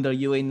under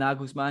Julian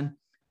Nagelsmann,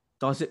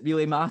 does it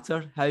really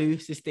matter how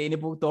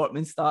sustainable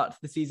Dortmund's start to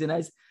the season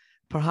is?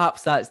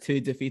 Perhaps that's too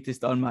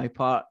defeatist on my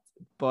part,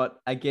 but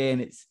again,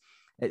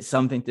 it's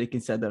something to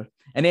consider.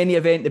 In any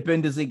event, the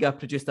Bundesliga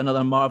produced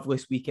another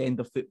marvellous weekend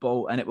of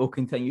football, and it will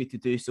continue to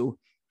do so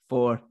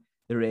for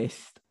the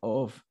rest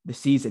of the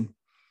season.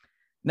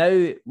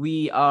 Now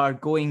we are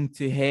going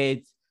to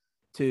head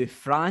to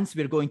France.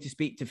 We're going to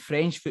speak to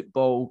French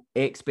football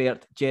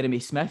expert Jeremy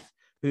Smith,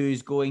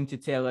 who's going to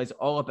tell us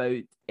all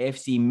about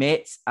FC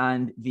Metz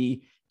and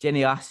the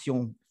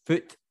Génération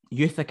Foot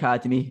Youth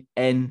Academy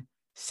in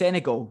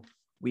Senegal.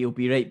 We'll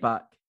be right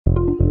back.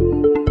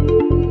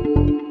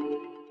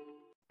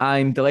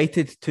 I'm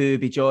delighted to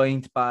be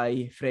joined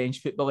by French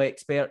football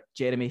expert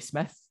Jeremy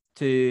Smith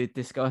to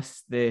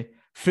discuss the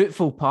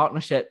fruitful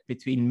partnership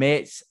between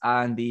Metz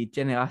and the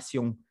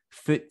Génération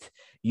Foot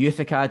Youth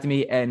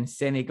Academy in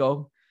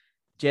Senegal.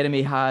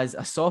 Jeremy has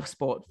a soft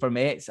spot for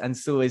Metz and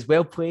so is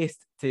well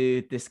placed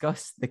to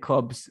discuss the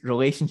club's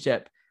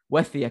relationship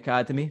with the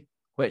academy,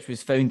 which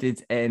was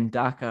founded in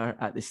Dakar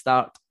at the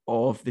start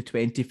of the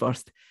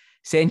 21st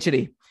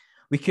century.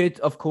 We could,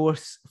 of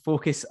course,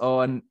 focus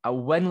on a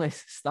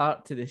winless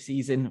start to the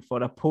season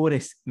for a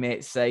porous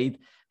Metz side,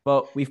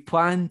 but we've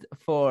planned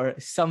for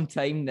some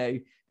time now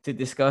to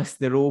discuss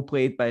the role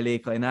played by Les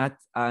Clénat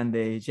and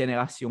the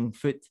Génération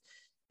Foot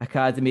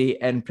Academy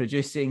in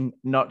producing,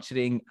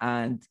 nurturing,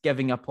 and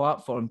giving a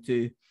platform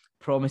to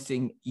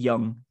promising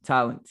young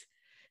talent.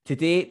 To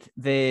date,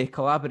 the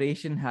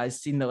collaboration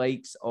has seen the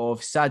likes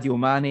of Sadio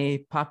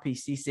Mane, Papi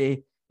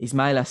Cissé,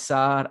 Ismaila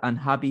Sarr, and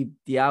Habib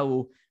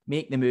Diallo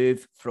make the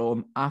move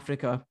from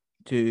Africa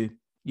to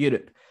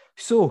Europe.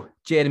 So,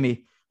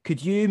 Jeremy,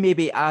 could you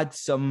maybe add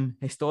some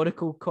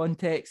historical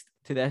context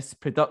to this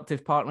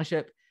productive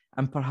partnership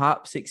and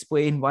perhaps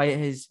explain why it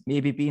has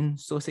maybe been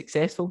so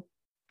successful?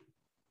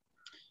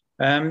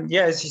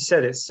 Yeah, as you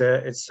said, it's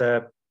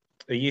a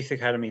youth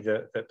academy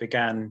that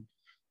began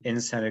in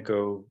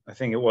Senegal. I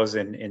think it was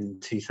in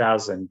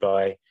 2000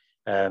 by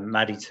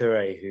Madi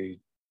Touré, who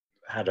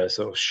had a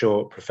sort of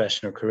short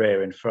professional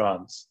career in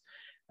France.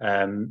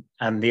 And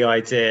the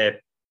idea,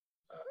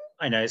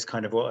 I know it's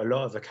kind of what a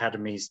lot of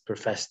academies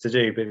profess to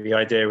do, but the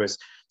idea was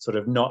sort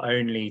of not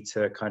only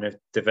to kind of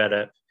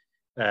develop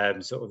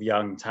sort of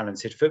young,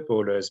 talented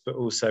footballers, but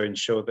also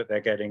ensure that they're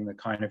getting the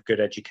kind of good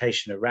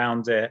education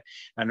around it.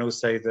 And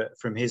also that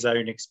from his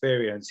own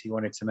experience, he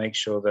wanted to make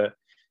sure that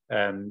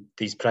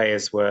these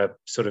players were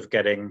sort of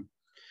getting,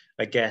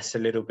 I guess, a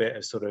little bit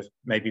of sort of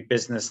maybe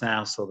business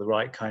now, so the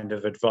right kind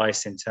of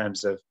advice in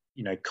terms of,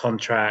 you know,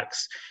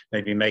 contracts,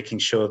 maybe making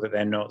sure that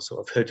they're not sort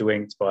of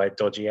hoodwinked by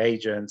dodgy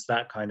agents,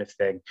 that kind of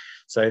thing.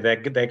 So they're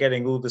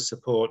getting all the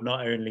support,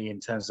 not only in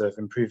terms of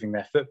improving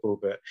their football,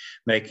 but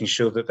making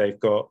sure that they've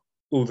got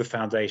all the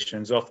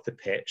foundations off the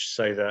pitch,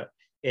 so that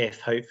if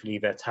hopefully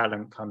their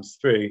talent comes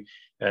through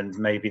and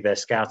maybe they're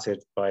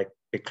scouted by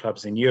big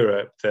clubs in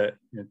Europe, that,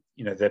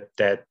 you know,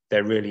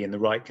 they're really in the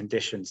right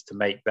conditions to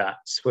make that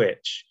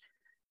switch.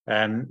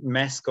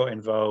 Metz got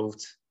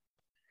involved,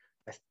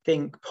 I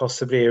think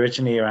possibly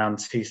originally around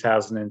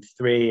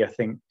 2003. I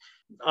think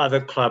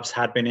other clubs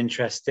had been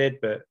interested,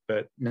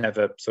 but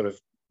never sort of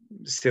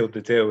sealed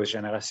the deal with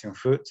Génération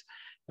Foot.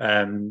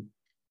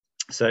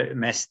 So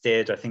Metz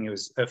did. I think it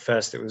was, at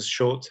first it was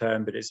short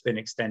term, but it's been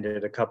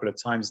extended a couple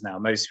of times now.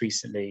 Most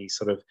recently,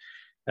 sort of,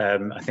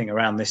 I think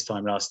around this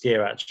time last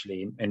year,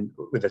 actually, and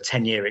with a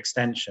 10-year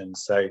extension.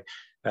 So,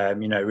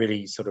 you know,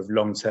 really sort of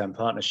long-term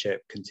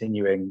partnership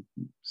continuing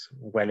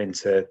well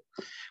into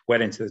the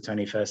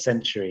 21st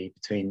century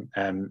between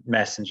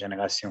Metz and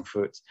Génération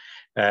Foot.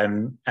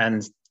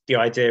 And the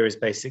idea is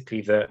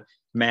basically that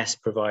Metz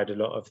provide a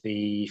lot of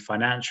the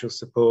financial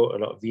support, a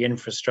lot of the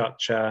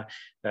infrastructure.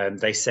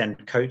 They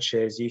send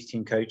coaches, youth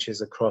team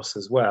coaches across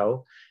as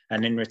well.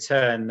 And in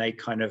return, they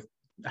kind of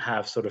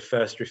have sort of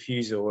first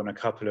refusal on a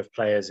couple of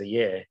players a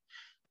year.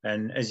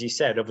 And as you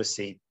said,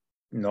 obviously,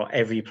 not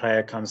every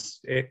player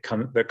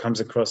that comes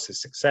across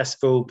is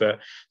successful, but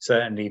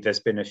certainly there's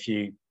been a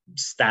few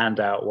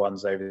standout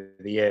ones over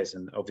the years.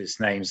 And obvious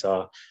names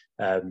are,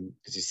 as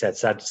you said,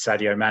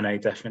 Sadio Mane,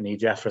 definitely.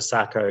 Diafra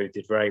Sakho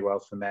did very well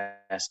for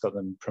Metz, got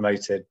them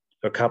promoted,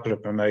 a couple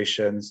of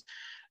promotions.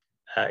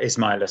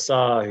 Ismaila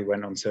Sarr, who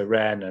went on to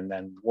Rennes and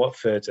then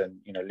Watford, and,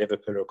 you know,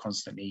 Liverpool are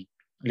constantly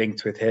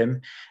linked with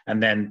him.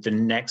 And then the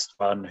next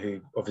one,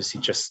 who obviously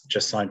just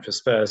signed for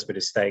Spurs but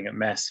is staying at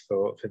Metz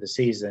for the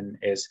season,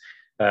 is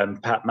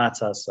Pape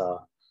Matar Sarr.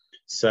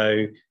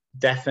 So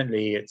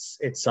definitely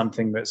it's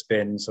something that's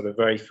been sort of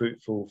very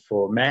fruitful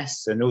for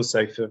Metz, and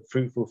also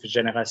fruitful for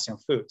Génération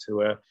Foot,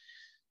 who are,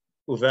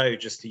 although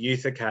just a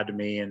youth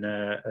academy and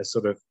a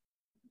sort of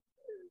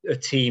a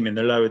team in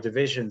the lower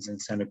divisions in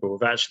Senegal,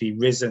 have actually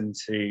risen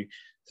to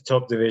the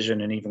top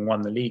division and even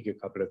won the league a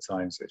couple of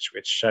times, which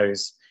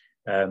shows,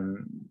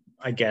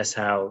 I guess,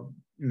 how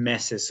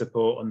Metz's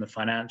support on the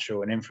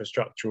financial and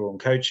infrastructural and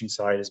coaching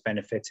side has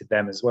benefited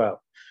them as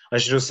well. I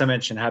should also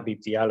mention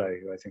Habib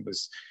Diallo, who I think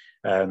was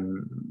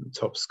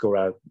top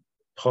scorer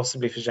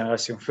possibly for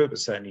Génération Foot, but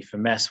certainly for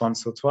Metz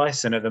once or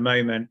twice. And at the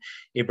moment,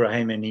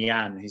 Ibrahim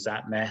Nian, who's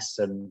at Metz,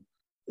 and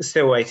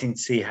still waiting to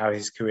see how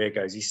his career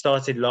goes. He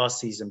started last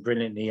season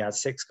brilliantly, he had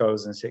 6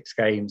 goals in 6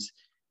 games,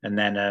 and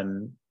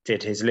then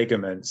did his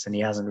ligaments, and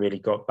he hasn't really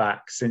got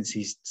back since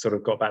he's sort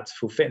of got back to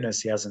full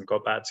fitness. He hasn't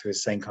got back to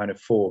his same kind of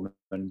form.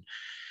 And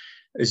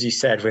as you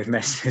said, with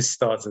Messi's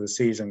start to the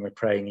season, we're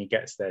praying he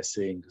gets there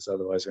soon, because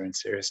otherwise we're in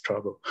serious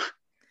trouble.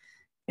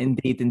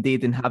 Indeed.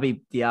 And Habib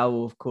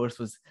Diallo, of course,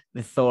 was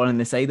the thorn in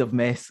the side of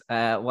Metz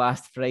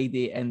last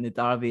Friday in the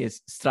derby,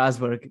 as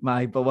Strasbourg,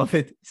 my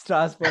beloved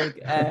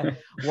Strasbourg,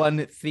 won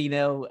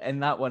 3-0 in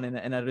that one,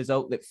 in a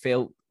result that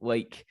felt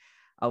like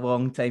a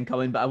long time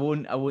coming. But I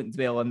won't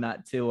dwell on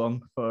that too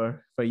long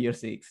for your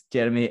sakes,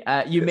 Jeremy.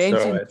 You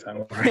mentioned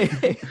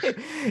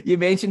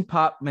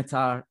Pape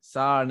Matar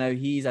Sarr. Now,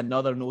 he's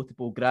another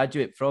notable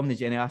graduate from the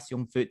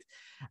Génération Foot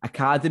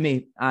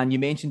Academy, and you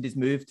mentioned his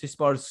move to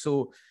Spurs.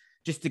 So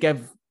just to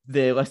give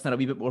the listener a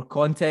wee bit more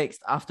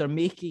context, after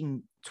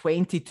making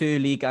 22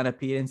 League One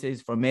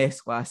appearances for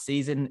Metz last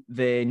season,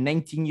 the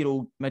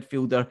 19-year-old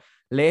midfielder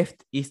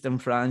left Eastern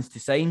France to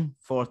sign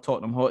for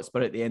Tottenham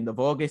Hotspur at the end of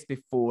August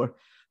before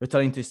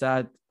returning to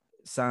Stade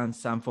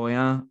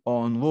Saint-Symphorien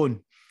on loan.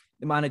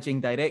 The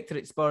managing director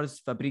at Spurs,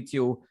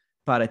 Fabrizio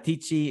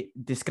Paratici,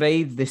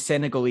 described the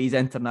Senegalese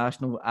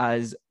international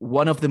as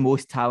one of the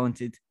most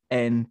talented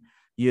in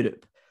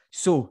Europe.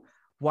 So,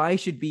 why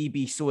should we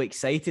be so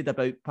excited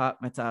about Pape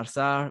Matar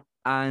Sarr,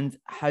 and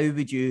how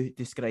would you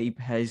describe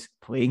his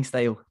playing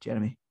style,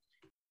 Jeremy?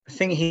 I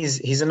think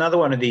he's another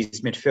one of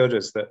these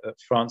midfielders that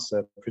France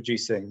are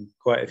producing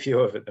quite a few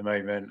of at the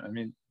moment. I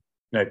mean,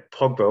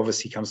 Pogba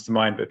obviously comes to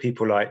mind, but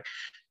people like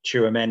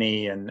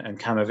Tchouaméni and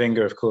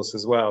Camavinga, of course,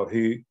 as well,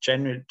 who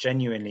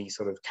genuinely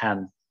sort of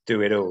can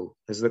do it all.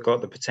 Has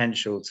got the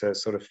potential to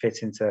sort of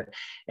fit into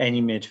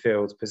any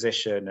midfield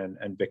position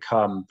and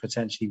become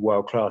potentially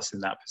world-class in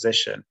that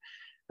position.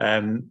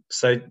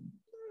 So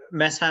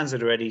Metz fans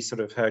had already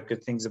sort of heard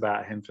good things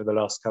about him for the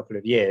last couple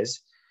of years.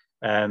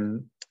 I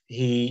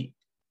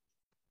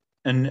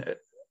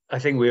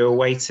think we were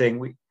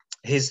waiting.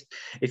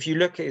 If you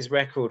look at his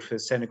record for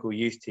Senegal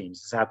youth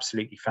teams, it's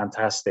absolutely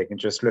fantastic. And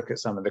just look at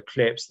some of the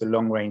clips, the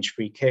long-range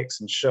free kicks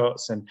and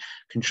shots, and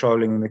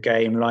controlling the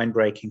game,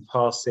 line-breaking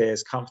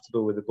passes,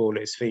 comfortable with the ball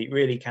at his feet,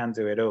 really can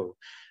do it all.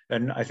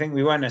 And I think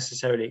we weren't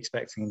necessarily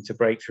expecting him to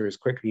break through as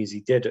quickly as he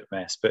did at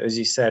Metz. But as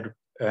you said,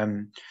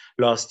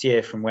 last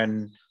year, from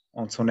when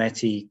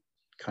Antonetti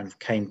kind of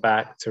came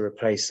back to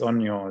replace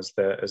Ognon as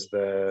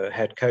the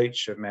head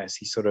coach of Metz,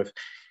 he sort of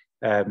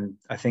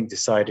I think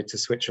decided to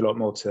switch a lot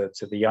more to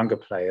the younger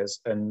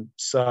players, and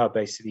Sarr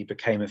basically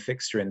became a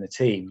fixture in the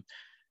team.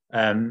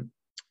 For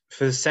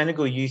the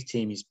Senegal youth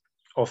team, he's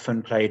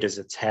often played as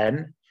a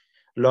 10.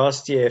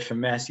 Last year for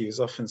Metz, he was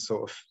often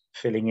sort of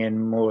filling in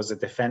more as a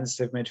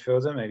defensive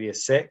midfielder, maybe a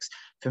 6.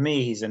 For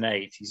me, he's an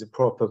 8. He's a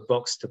proper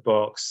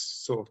box-to-box,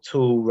 sort of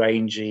tall,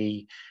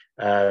 rangy,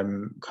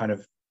 kind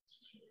of.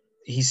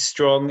 He's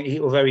strong,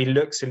 although he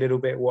looks a little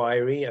bit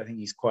wiry. I think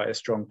he's quite a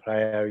strong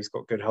player. He's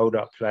got good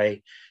hold-up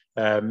play.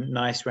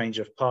 Nice range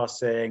of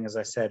passing, as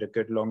I said, a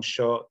good long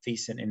shot,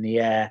 decent in the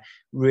air,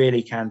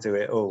 really can do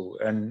it all.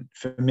 And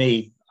for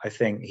me, I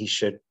think he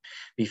should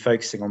be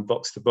focusing on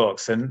box to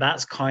box. And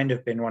that's kind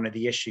of been one of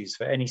the issues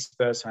for any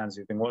Spurs fans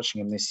who've been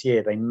watching him this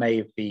year. They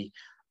may be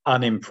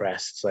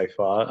unimpressed so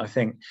far. I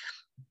think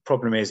the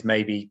problem is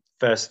maybe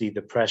firstly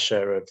the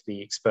pressure of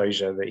the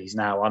exposure that he's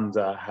now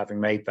under, having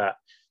made that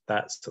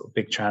sort of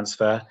big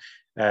transfer.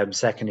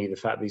 Secondly, the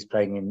fact that he's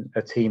playing in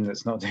a team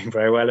that's not doing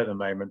very well at the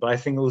moment. But I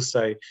think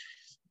also,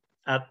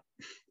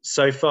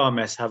 so far,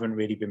 Metz haven't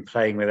really been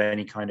playing with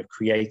any kind of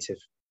creative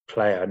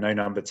player, no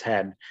number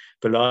 10.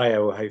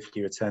 Belaya will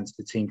hopefully return to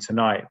the team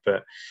tonight,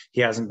 but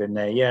he hasn't been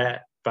there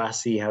yet.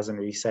 Bassi hasn't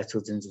really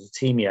settled into the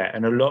team yet.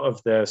 And a lot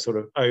of the sort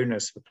of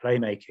onus for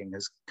playmaking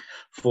has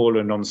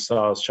fallen on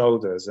Sarr's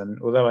shoulders. And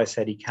although I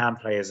said he can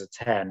play as a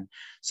 10,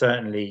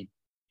 certainly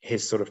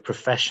his sort of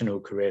professional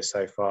career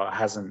so far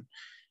hasn't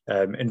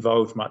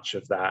involved much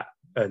of that.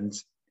 And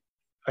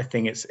I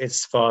think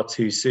it's far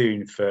too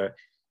soon for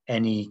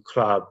any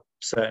club,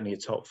 certainly a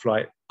top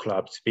flight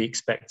club, to be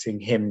expecting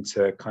him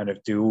to kind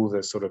of do all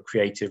the sort of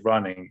creative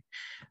running.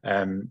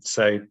 And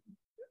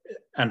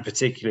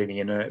particularly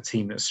in a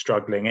team that's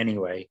struggling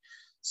anyway.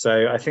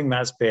 So I think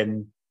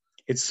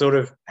it's sort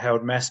of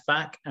held Metz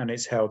back and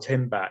it's held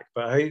him back.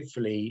 But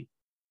hopefully,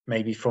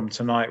 maybe from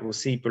tonight, we'll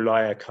see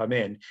Belaya come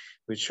in,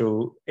 which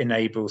will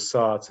enable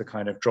Sarr to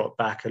kind of drop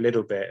back a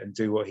little bit and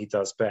do what he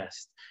does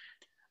best.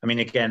 I mean,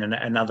 again,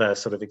 another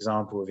sort of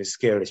example of his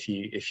skill, if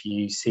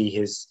you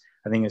see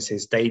I think it's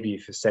his debut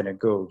for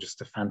Senegal,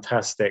 just a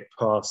fantastic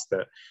pass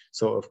that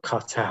sort of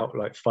cut out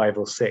like 5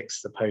 or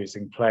 6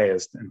 opposing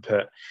players and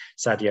put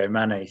Sadio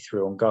Mane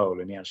through on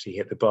goal, and he actually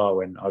hit the bar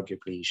when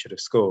arguably he should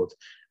have scored.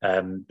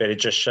 But it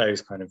just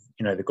shows kind of,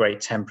 the great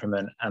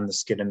temperament and the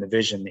skill and the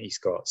vision that he's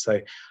got. So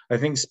I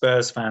think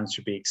Spurs fans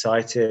should be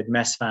excited.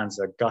 Metz fans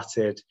are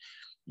gutted.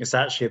 It's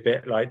actually a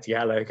bit like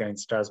Diallo going to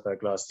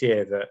Strasbourg last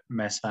year, that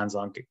Metz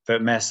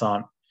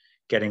aren't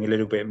getting a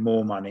little bit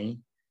more money.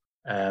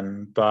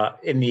 But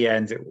in the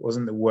end, it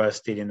wasn't the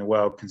worst deal in the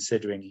world,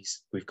 considering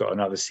we've got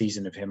another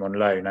season of him on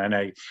loan. I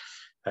know,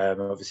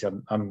 obviously,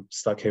 I'm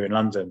stuck here in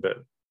London, but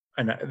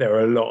I know there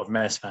are a lot of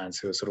Metz fans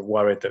who are sort of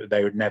worried that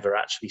they would never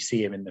actually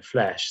see him in the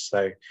flesh.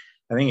 So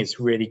I think it's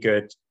really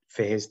good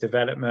for his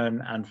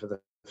development and for the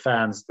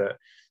fans that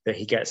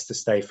he gets to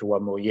stay for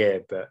one more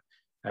year. But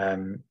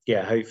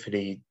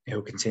hopefully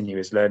he'll continue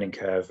his learning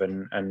curve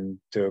and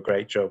do a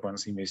great job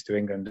once he moves to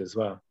England as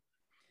well.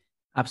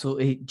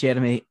 Absolutely,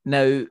 Jeremy.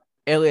 Now,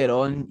 earlier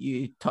on,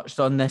 you touched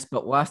on this,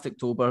 but last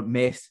October,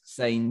 Metz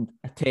signed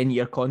a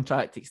 10-year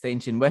contract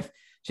extension with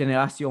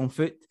Génération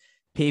Foot,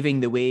 paving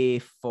the way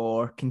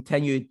for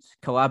continued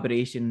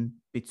collaboration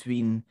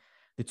between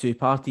the two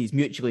parties,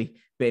 mutually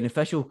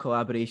beneficial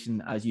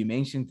collaboration, as you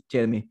mentioned,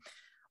 Jeremy.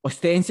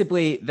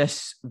 Ostensibly,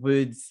 this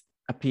would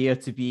appear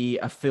to be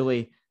a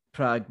fully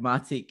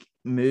pragmatic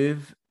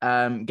move,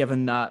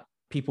 given that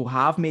people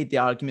have made the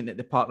argument that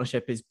the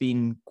partnership has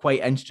been quite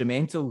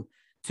instrumental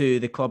to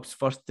the club's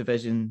first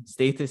division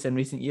status in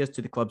recent years,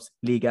 to the club's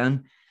Ligue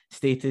 1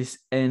 status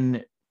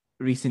in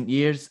recent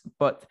years.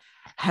 But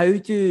how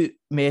do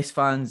Metz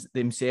fans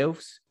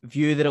themselves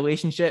view the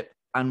relationship,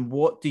 and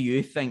what do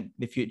you think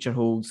the future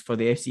holds for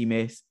the FC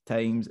Metz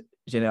times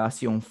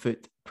Génération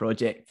Foot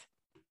project?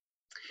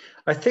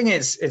 I think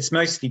it's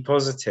mostly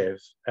positive.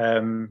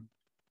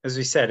 As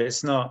we said,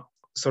 it's not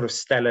sort of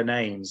stellar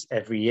names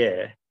every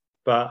year,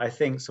 but I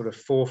think sort of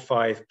 4 or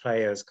 5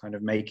 players kind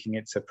of making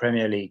it to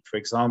Premier League, for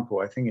example,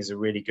 I think is a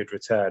really good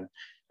return.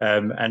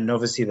 And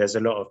obviously there's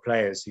a lot of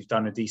players who've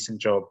done a decent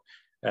job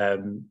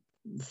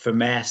for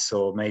Metz,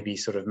 or maybe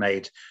sort of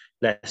made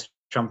less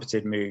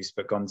trumpeted moves,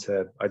 but gone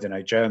to, I don't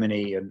know,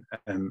 Germany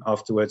and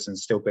afterwards, and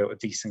still built a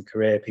decent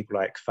career. People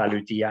like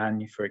Fallou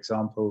Diagne, for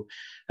example.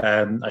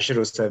 I should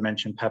also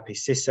mention Pape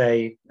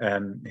Cissé,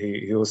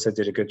 who also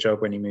did a good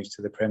job when he moved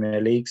to the Premier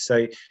League.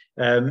 So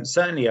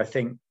certainly I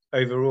think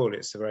overall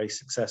it's a very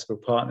successful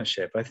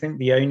partnership. I think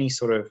the only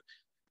sort of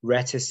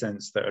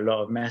reticence that a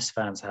lot of Metz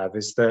fans have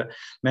is that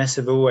Metz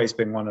have always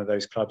been one of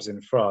those clubs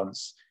in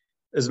France,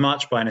 as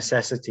much by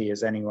necessity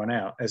as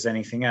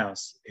anything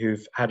else,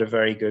 who've had a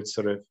very good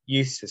sort of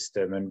youth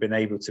system and been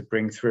able to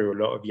bring through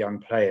a lot of young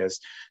players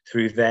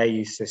through their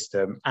youth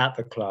system at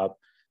the club,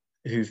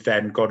 who've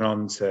then gone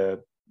on to,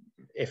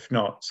 if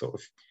not sort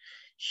of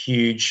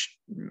huge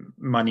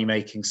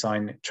money-making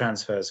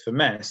transfers for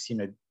Metz. You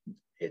know,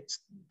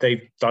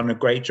 they've done a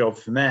great job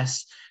for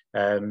Metz,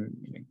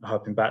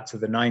 harping back to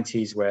the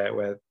 90s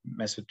where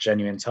Metz were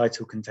genuine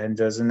title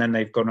contenders, and then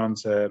they've gone on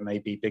to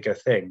maybe bigger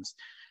things.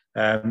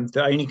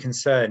 The only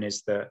concern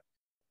is that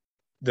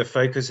the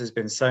focus has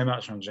been so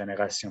much on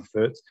Génération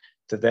Foot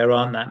that there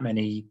aren't that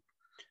many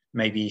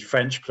maybe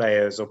French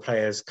players or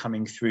players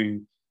coming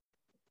through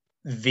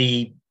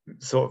the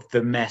sort of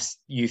the Metz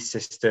youth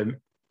system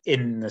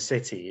in the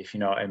city, if you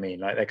know what I mean.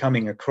 Like, they're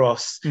coming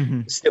across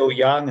still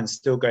young and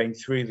still going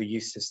through the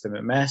youth system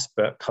at Metz,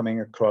 but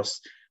coming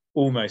across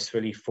almost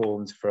fully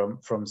formed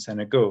from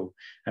Senegal.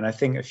 And I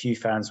think a few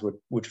fans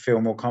would feel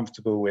more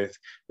comfortable with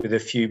a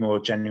few more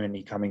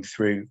genuinely coming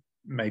through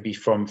maybe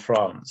from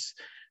France.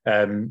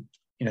 You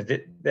know,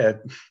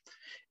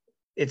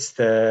 it's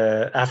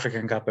the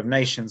African Cup of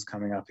Nations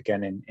coming up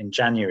again in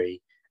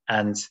January.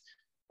 And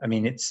I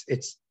mean,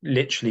 it's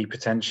literally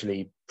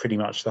potentially pretty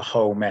much the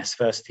whole Metz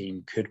first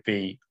team could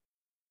be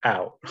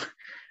out.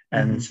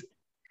 And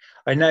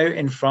I know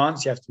in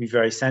France, you have to be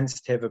very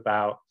sensitive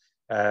about,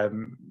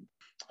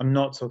 I'm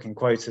not talking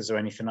quotas or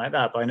anything like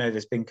that, but I know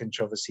there's been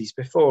controversies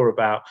before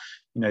about,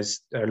 you know,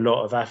 a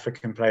lot of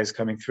African players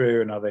coming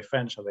through, and are they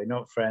French, are they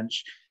not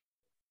French?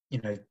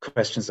 You know,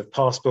 questions of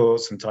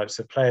passports and types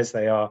of players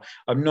they are.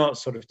 I'm not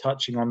sort of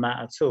touching on that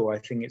at all. I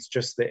think it's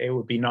just that it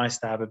would be nice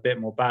to have a bit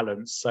more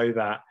balance, so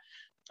that,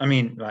 I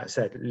mean, like I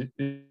said,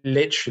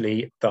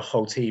 literally the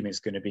whole team is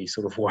going to be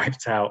sort of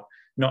wiped out,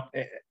 not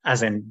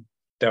as in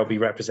they'll be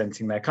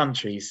representing their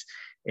countries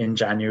in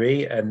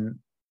January. And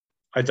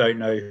I don't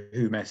know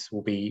who Metz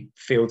will be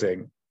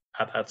fielding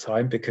at that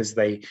time, because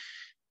they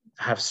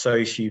have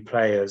so few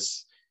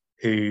players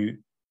who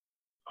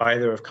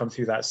either have come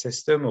through that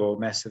system or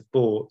Metz have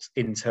bought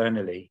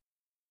internally.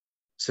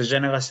 So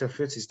Génération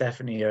Foot is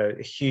definitely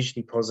a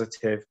hugely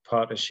positive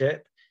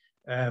partnership,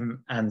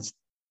 and,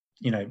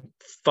 you know,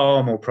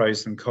 far more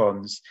pros than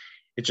cons.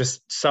 It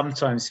just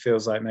sometimes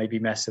feels like maybe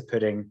Metz are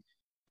putting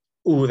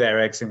all their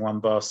eggs in one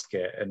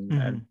basket, and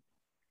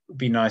it'd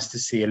be nice to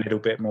see a little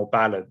bit more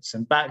balance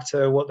and back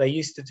to what they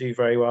used to do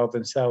very well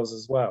themselves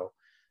as well.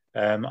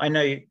 I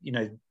know, you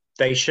know,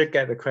 they should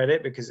get the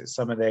credit because it's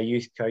some of their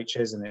youth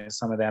coaches and it's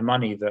some of their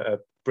money that are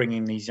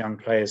bringing these young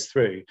players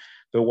through.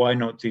 But why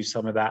not do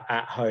some of that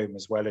at home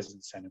as well as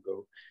in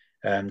Senegal,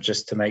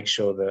 just to make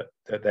sure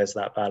that there's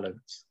that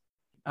balance?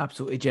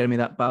 Absolutely, Jeremy.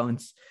 That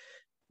balance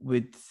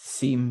would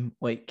seem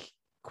like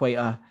quite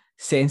a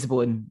sensible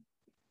and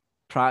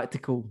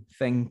practical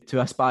thing to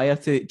aspire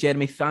to.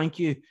 Jeremy, thank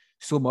you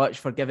so much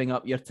for giving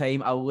up your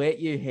time. I'll let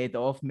you head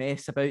off.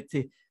 Metz about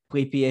to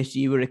play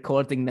PSG. We're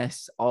recording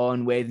this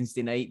on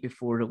Wednesday night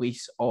before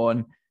release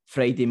on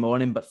Friday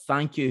morning. But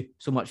thank you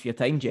so much for your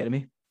time,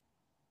 Jeremy.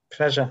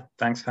 Pleasure.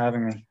 Thanks for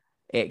having me.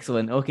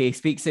 Excellent. Okay,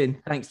 speak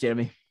soon. Thanks,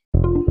 Jeremy.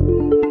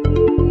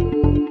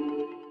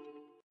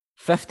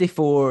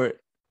 54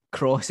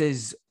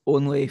 crosses,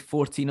 only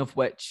 14 of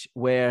which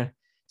were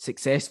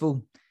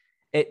successful.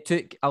 It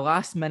took a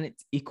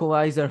last-minute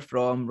equaliser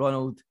from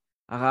Ronald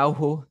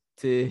Araujo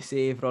to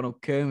save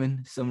Ronald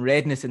Koeman some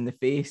redness in the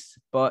face,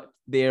 but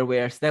there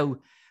were still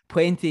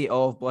plenty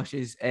of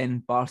blushes in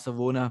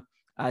Barcelona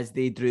as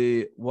they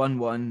drew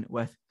 1-1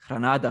 with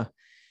Granada.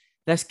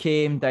 This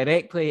came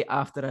directly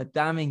after a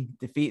damning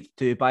defeat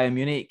to Bayern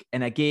Munich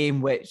in a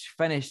game which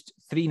finished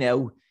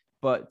 3-0,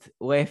 but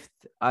left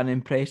an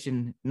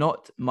impression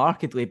not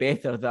markedly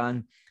better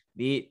than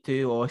the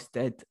 8-2 loss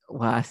did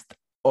last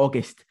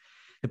August.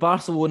 The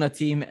Barcelona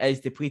team is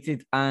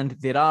depleted and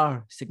there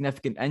are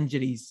significant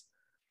injuries.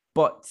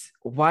 But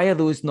why are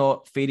those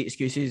not fair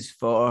excuses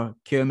for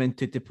Koeman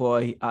to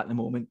deploy at the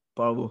moment,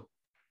 Barlow?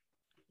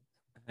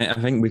 I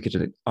think we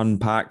could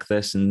unpack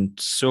this in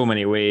so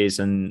many ways,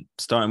 and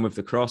starting with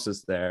the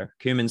crosses there.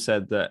 Koeman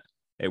said that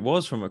it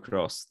was from a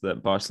cross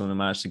that Barcelona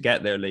managed to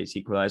get their late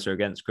equaliser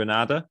against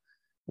Granada,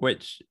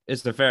 which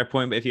is a fair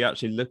point. But if you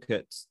actually look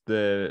at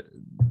the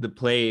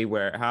play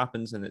where it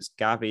happens, and it's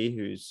Gavi,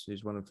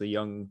 who's one of the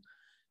young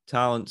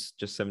talents,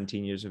 just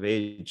 17 years of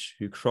age,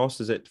 who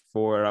crosses it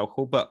for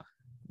Araujo, but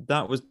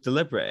that was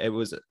deliberate. It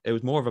was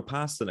more of a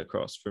pass than a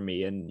cross for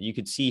me, and you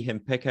could see him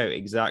pick out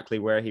exactly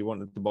where he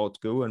wanted the ball to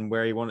go and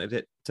where he wanted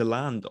it to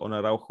land on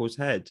Araujo's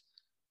head.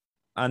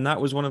 And that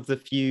was one of the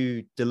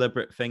few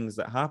deliberate things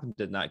that happened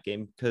in that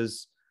game,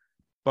 because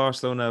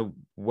Barcelona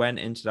went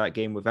into that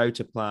game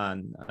without a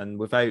plan and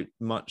without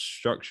much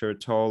structure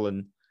at all.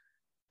 And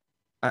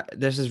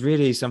this is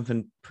really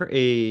something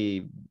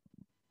pretty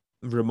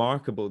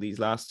remarkable these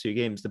last two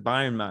games. The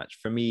Bayern match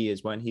for me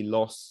is when he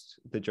lost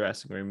the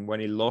dressing room, when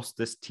he lost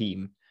this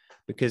team,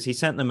 because he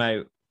sent them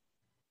out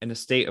in a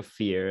state of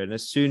fear. And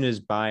as soon as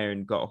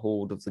Bayern got a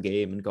hold of the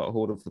game and got a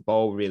hold of the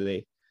ball,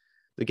 really,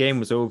 the game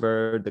was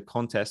over. The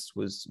contest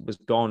was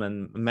gone.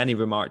 And many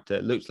remarked that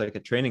it looked like a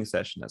training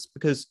session. That's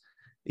because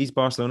these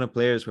Barcelona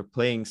players were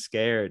playing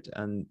scared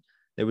and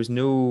there was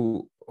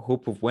no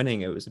hope of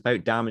winning. It was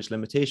about damage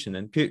limitation.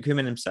 And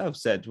Koeman himself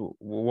said, well,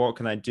 what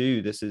can I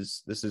do? This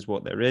is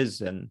what there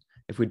is. And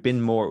if we'd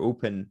been more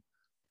open,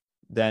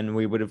 then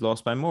we would have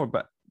lost by more.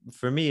 But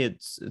for me,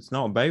 it's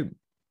not about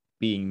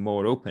being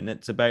more open.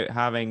 It's about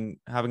having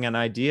an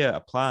idea, a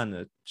plan,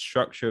 a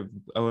structure,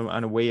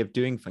 and a way of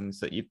doing things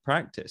that you've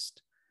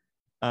practiced.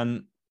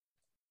 And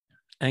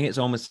I think it's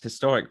almost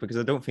historic, because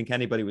I don't think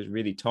anybody was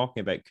really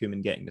talking about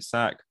Koeman getting the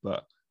sack,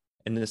 but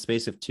in the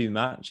space of 2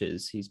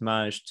 matches, he's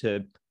managed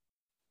to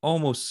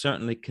almost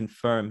certainly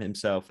confirm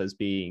himself as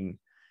being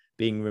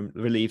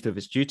relieved of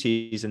his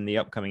duties in the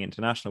upcoming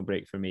international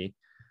break for me.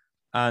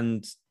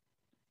 And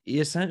he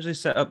essentially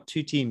set up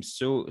 2 teams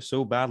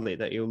so badly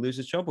that he'll lose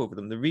his job over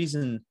them. The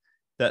reason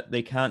that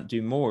they can't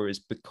do more is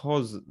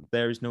because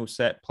there's no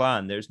set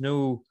plan. There's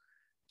no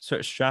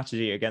sort of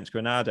strategy against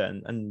Granada.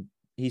 And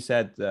he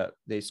said that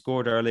they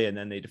scored early and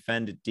then they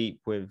defended deep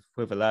with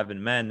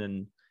 11 men.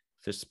 And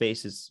if the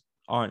spaces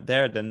aren't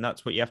there, then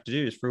that's what you have to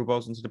do, is throw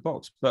balls into the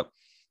box. But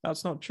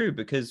that's not true,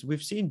 because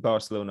we've seen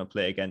Barcelona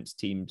play against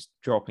teams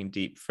dropping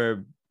deep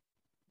for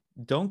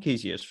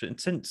donkey's years,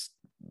 since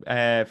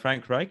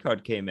Frank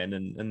Rijkaard came in,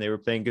 and they were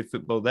playing good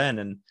football then,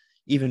 and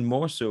even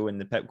more so in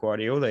the Pep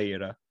Guardiola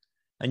era.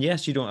 And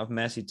yes, you don't have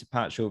Messi to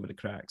patch over the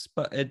cracks,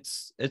 but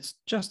it's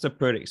just a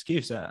poor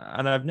excuse.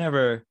 And I've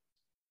never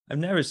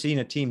seen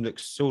a team look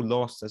so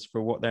lost as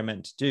for what they're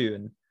meant to do.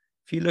 And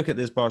if you look at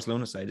this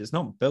Barcelona side, it's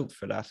not built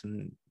for that.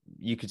 And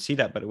you could see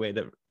that by the way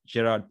that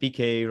Gerard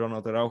Piqué,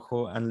 Ronald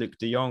Araujo, and Luc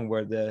de Jong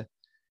were the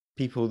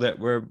people that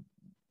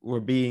were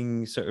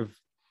being sort of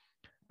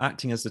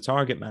acting as the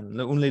target man.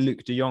 Only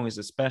Luc de Jong is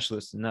a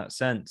specialist in that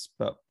sense.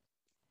 But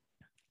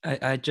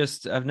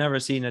I've never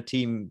seen a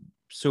team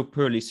so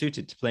poorly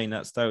suited to playing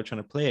that style,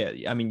 trying to play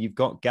it. I mean, you've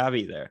got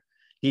Gavi there.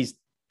 He's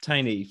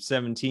tiny,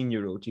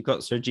 17-year-old. You've got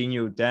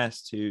Serginho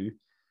Dest, who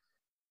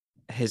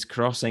his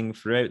crossing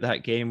throughout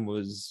that game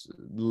was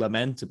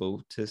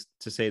lamentable, to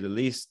say the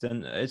least.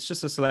 And it's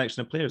just a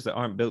selection of players that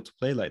aren't built to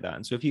play like that.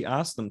 And so if you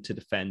ask them to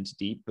defend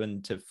deep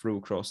and to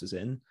throw crosses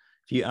in,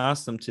 if you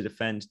ask them to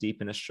defend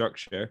deep in a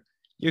structure,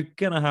 you're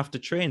going to have to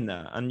train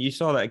that. And you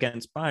saw that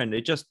against Bayern.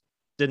 They just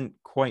didn't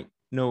quite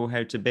know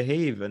how to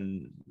behave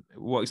and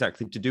what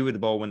exactly to do with the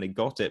ball when they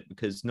got it,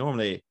 because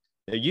normally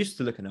they're used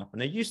to looking up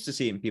and they're used to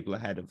seeing people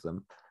ahead of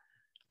them.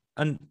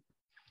 And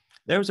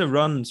there was a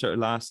run sort of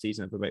last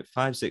season of about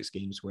 5-6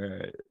 games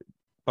where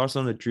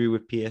Barcelona drew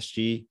with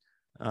PSG,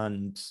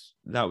 and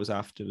that was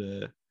after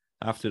the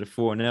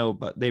 4-0,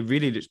 but they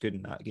really looked good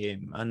in that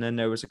game. And then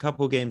there was a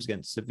couple of games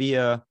against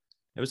Sevilla.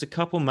 There was a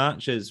couple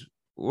matches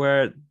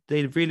where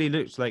they really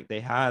looked like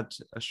they had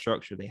a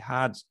structure, they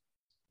had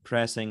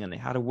pressing, and they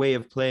had a way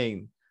of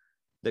playing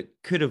that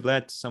could have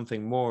led to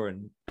something more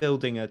and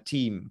building a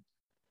team.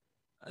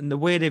 And the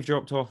way they've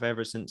dropped off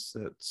ever since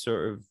that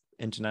sort of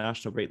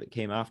international break that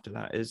came after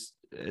that is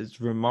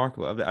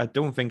remarkable. I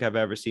don't think I've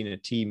ever seen a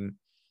team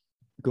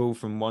go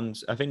from one.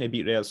 I think they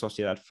beat Real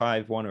Sociedad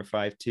 5-1 or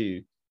 5-2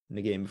 in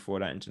the game before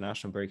that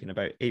international break in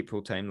about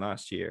April time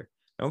last year.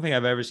 I don't think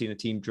I've ever seen a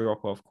team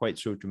drop off quite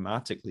so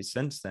dramatically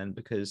since then,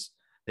 because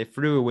they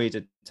threw away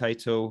the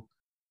title.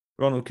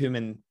 Ronald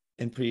Koeman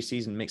in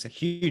pre-season makes a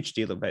huge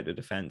deal about the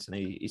defense, and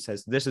he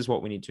says this is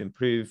what we need to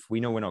improve. We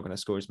know we're not going to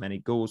score as many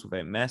goals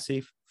without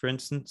Messi, for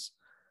instance.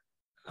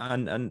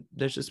 And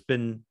there's just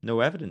been no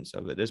evidence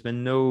of it. There's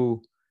been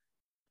no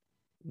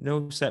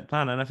set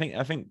plan. And I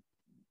think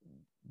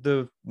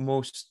the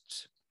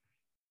most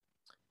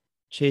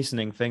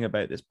chastening thing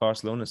about this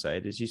Barcelona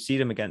side is you see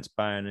them against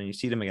Bayern and you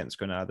see them against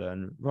Granada,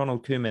 and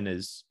Ronald Koeman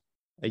is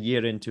a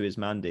year into his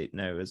mandate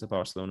now as a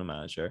Barcelona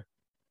manager,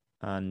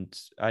 and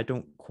I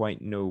don't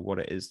quite know what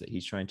it is that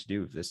he's trying to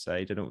do with this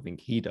side. I don't think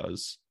he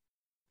does.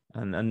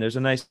 And there's a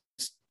nice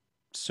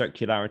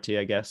circularity,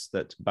 I guess,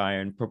 that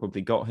Bayern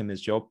probably got him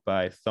his job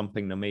by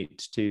thumping them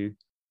 8-2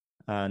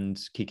 and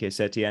Kike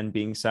Setien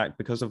being sacked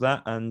because of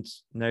that. And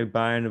now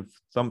Bayern have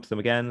thumped them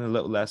again, a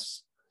little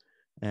less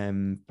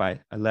by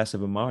a less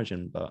of a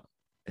margin, but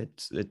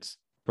it's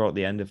brought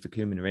the end of the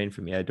Koeman reign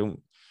for me.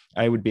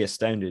 I would be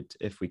astounded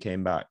if we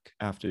came back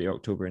after the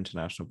October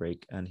international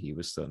break and he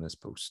was still in his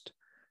post.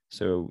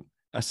 So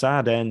a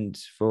sad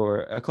end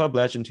for a club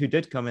legend who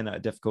did come in at a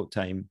difficult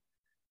time,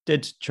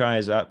 did try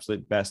his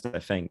absolute best, I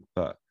think,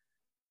 but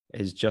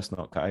is just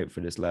not cut out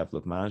for this level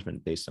of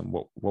management based on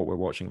what we're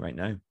watching right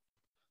now.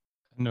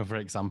 Another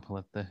example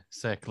of the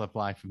circle of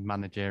life of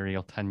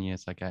managerial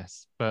tenures, I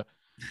guess. But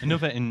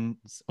another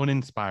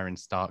uninspiring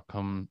start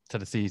to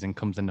the season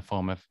comes in the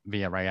form of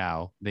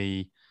Villarreal.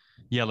 The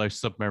Yellow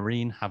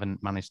Submarine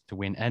haven't managed to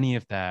win any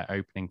of their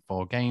opening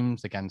 4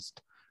 games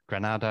against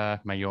Granada,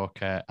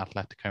 Mallorca,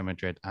 Atletico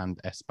Madrid, and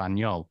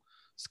Espanyol,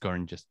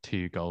 scoring just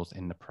 2 goals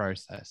in the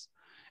process.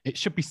 It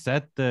should be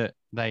said that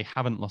they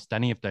haven't lost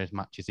any of those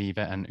matches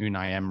either, and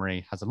Unai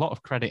Emery has a lot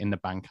of credit in the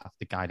bank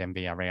after guiding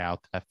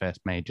Villarreal to their first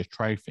major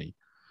trophy.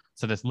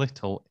 So there's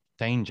little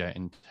danger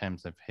in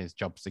terms of his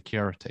job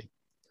security.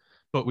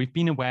 But we've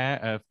been aware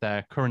of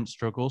their current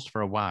struggles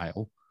for a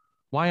while.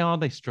 Why are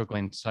they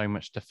struggling so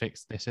much to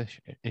fix this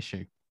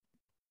issue?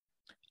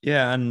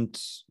 Yeah, and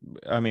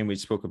I mean, we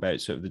spoke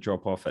about sort of the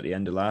drop-off at the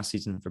end of last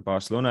season for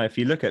Barcelona. If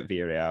you look at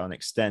Villarreal and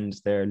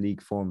extend their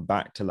league form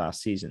back to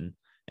last season,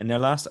 in their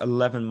last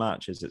 11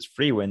 matches, it's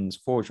 3 wins,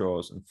 4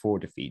 draws, and 4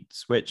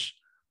 defeats, which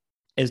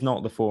is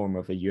not the form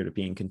of a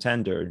European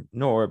contender,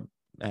 nor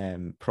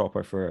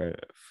proper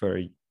for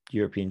a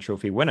European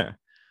trophy winner.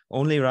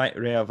 Only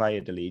Real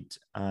Valladolid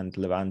and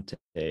Levante,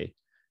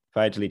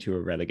 Valladolid who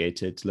were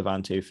relegated,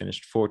 Levante who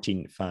finished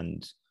 14th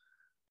and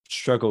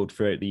struggled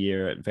throughout the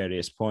year at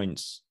various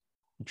points,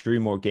 drew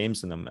more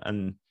games than them.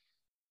 And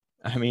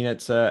I mean,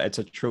 it's a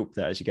trope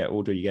that as you get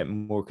older, you get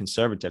more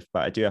conservative.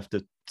 But I do have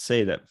to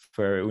say that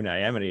for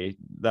Unai Emery,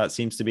 that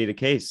seems to be the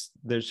case.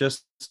 There's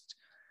just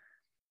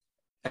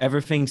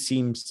everything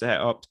seems set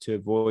up to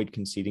avoid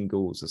conceding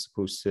goals as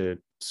opposed to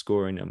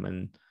scoring them.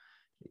 And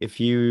if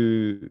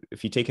you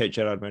take out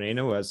Gerard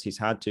Moreno, as he's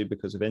had to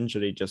because of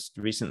injury just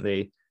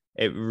recently,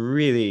 it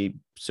really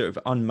sort of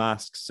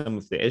unmasks some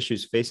of the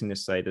issues facing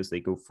this side as they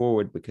go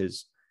forward,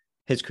 because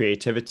his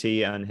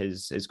creativity and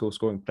his goal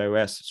scoring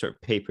prowess sort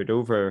of papered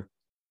over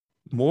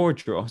more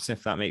draws,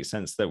 if that makes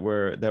sense, that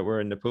were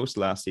in the post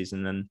last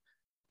season. And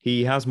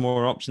he has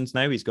more options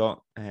now. He's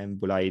got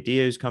Boulaye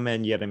Dia's come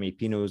in, Yeremy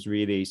Pino's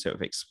really sort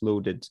of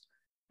exploded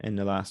in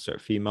the last sort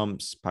of few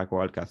months. Paco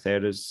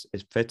Alcacer is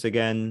fit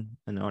again,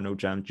 and Arnold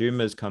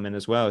Janjuma come in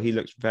as well. He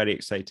looks very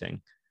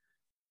exciting.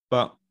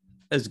 But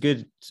as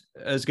good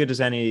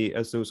as any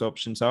as those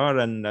options are,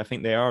 and I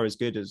think they are as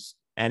good as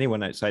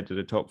anyone outside of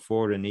the top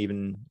 4 and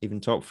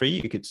even top 3,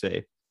 you could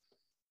say,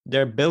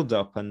 their build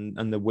up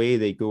and the way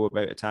they go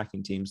about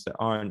attacking teams that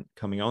aren't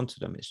coming onto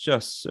them, it's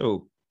just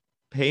so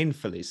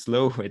painfully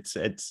slow.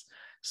 It's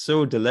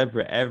so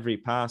deliberate. Every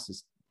pass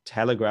is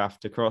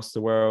telegraphed across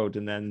the world,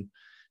 and then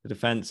the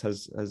defense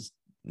has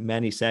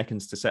many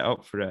seconds to set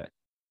up for it.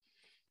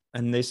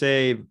 And they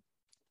say,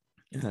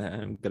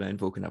 I'm going to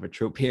invoke another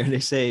trope here. They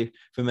say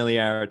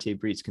familiarity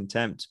breeds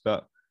contempt,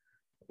 but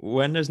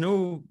when there's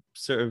no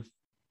sort of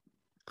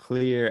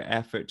clear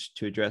effort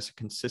to address a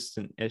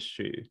consistent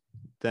issue,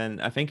 then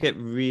I think it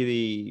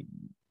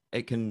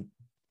can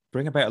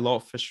bring about a lot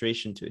of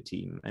frustration to a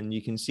team. And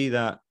you can see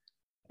that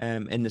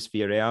in this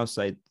Villarreal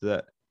side,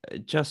 that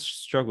it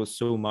just struggles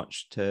so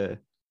much to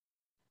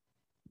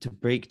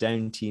break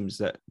down teams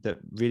that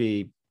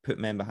really put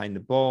men behind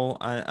the ball,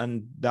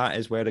 and that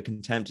is where the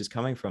contempt is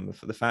coming from,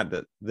 for the fact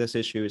that this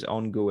issue is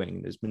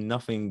ongoing. There's been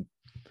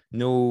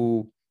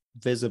no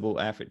visible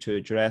effort to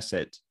address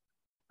it,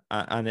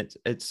 and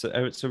it's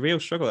a real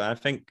struggle. I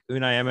think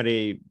Unai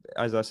Emery,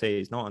 as I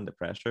say, is not under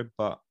pressure,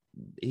 but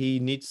he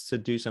needs to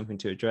do something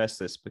to address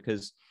this,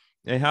 because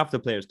they have the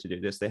players to do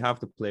this. They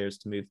have the players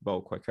to move the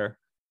ball quicker,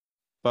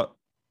 but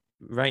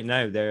right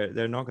now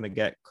they're not going to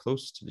get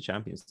close to the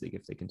Champions League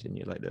if they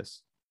continue like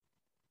this.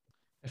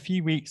 A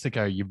few weeks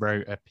ago, you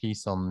wrote a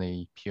piece on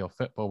the Pure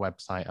Football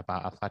website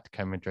about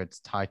Atletico Madrid's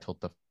title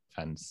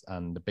defense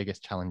and the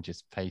biggest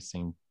challenges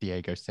facing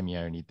Diego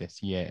Simeone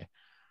this year.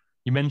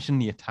 You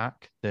mentioned the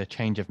attack, the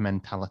change of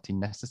mentality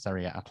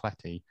necessary at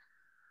Atleti.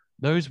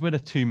 Those were the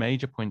 2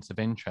 major points of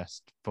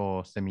interest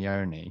for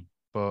Simeone,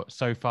 but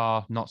so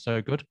far, not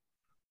so good.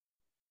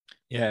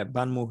 Yeah,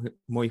 van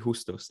muy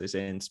justos, they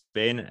say in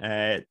Spain.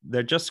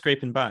 They're just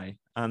scraping by,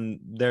 and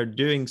they're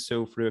doing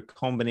so through a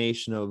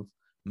combination of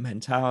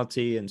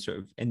mentality and sort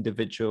of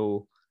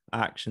individual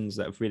actions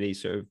that have really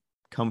sort of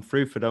come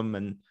through for them.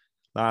 And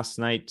last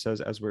night,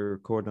 as we're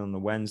recording on the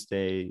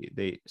Wednesday,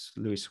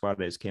 Luis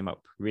Suarez came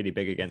up really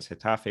big against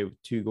Getafe with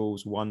 2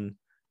 goals, one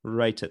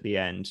right at the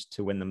end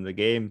to win them the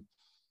game.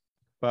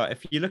 But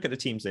if you look at the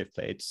teams they've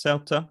played,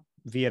 Celta,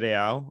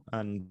 Villarreal,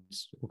 and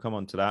we'll come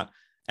on to that,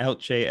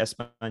 Elche,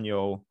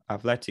 Espanyol,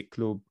 Athletic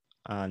Club,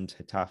 and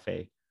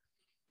Getafe.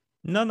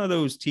 None of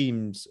those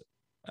teams,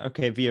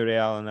 okay,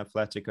 Villarreal and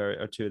Athletic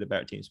are 2 of the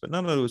better teams, but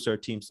none of those are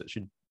teams that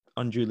should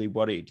unduly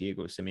worry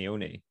Diego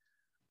Simeone.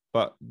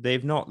 but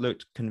they've not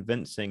looked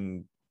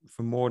convincing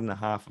for more than a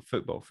half of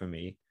football for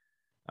me.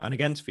 And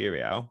against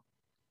Villarreal,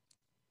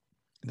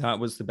 that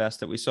was the best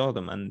that we saw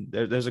them. And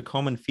there's a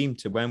common theme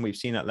to when we've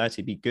seen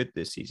Atleti be good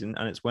this season,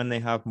 and it's when they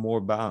have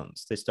more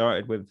balance. They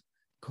started with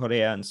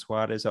Correa and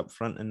Suarez up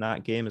front in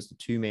that game as the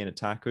two main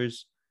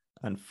attackers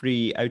and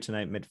three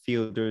out-and-out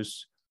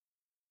midfielders.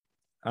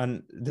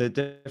 And the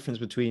difference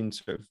between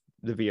sort of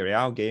the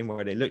Villarreal game,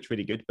 where they looked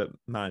really good but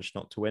managed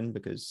not to win,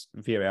 because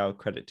Villarreal,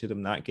 credit to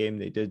them, that game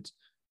they did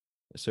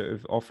sort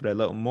of offer a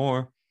little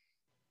more.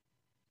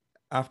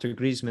 After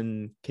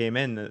Griezmann came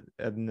in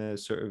the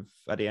sort of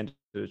at the end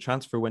of the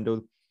transfer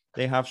window,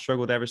 they have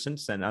struggled ever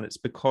since then, and it's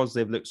because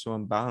they've looked so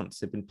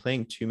unbalanced. They've been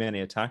playing too many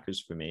attackers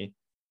for me,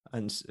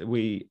 and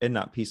we, in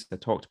that piece, I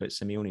talked about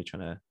Simeone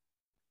trying to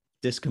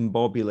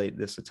discombobulate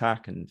this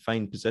attack and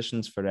find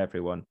positions for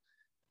everyone.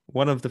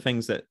 One of the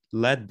things that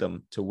led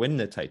them to win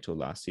the title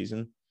last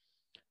season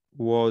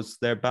was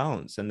their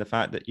balance, and the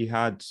fact that you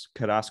had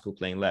Carrasco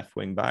playing left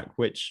wing back,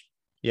 which,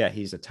 yeah,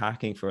 he's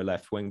attacking for a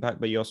left wing back,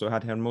 but you also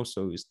had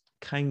Hermoso, who's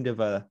kind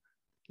of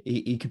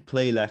he could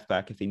play left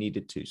back if he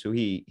needed to. So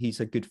he's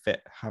a good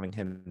fit having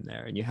him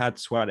there. And you had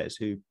Suarez,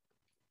 who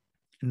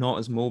not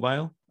as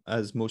mobile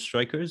as most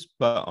strikers,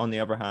 but on the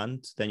other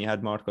hand, then you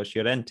had Marcos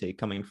Llorente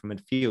coming from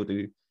midfield,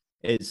 who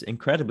is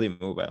incredibly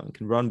mobile and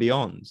can run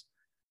beyond.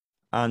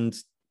 And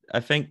I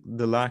think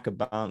the lack of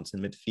balance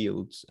in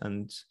midfield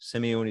and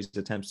Simeone's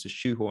attempts to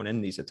shoehorn in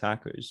these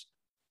attackers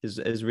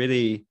is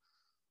really,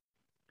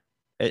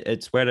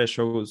 it's where their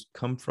struggles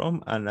come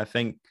from. And I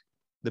think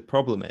the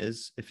problem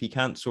is, if he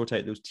can't sort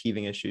out those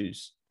teething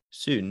issues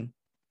soon,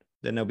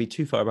 then they'll be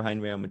too far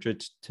behind Real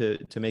Madrid to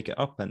make it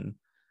up. And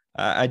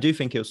I do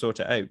think he'll sort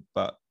it out,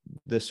 but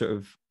the sort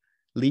of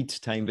lead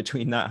time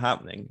between that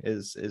happening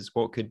is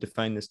what could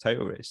define this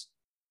title race.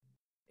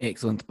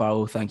 Excellent,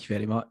 Barlow. Thank you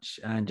very much.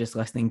 And just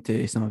listening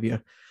to some of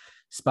your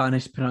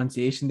Spanish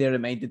pronunciation there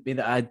reminded me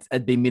that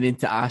I'd been meaning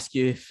to ask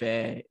you if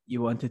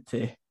you wanted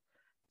to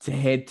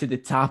head to the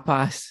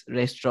tapas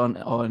restaurant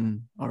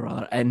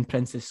in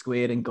Princess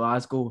Square in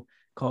Glasgow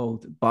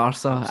called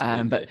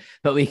Barca.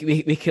 But we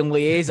can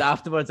liaise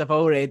afterwards. I've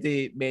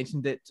already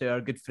mentioned it to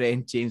our good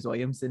friend James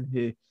Williamson,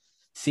 who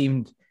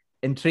seemed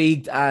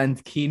intrigued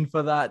and keen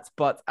for that.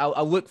 But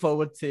I'll look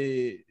forward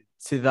to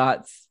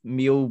that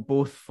meal,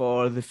 both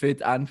for the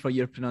food and for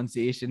your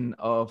pronunciation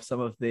of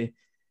some of the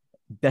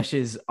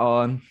dishes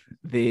on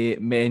the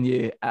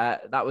menu.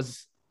 That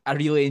was a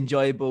really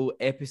enjoyable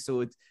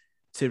episode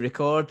to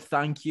record.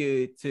 Thank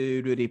you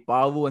to Rudy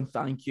Barlow, and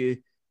thank you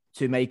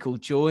to Michael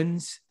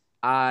Jones,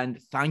 and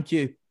thank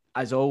you,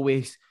 as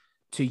always,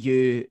 to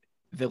you,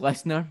 the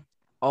listener.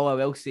 All I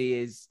will say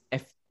is,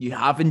 if you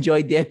have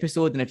enjoyed the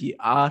episode and if you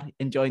are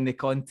enjoying the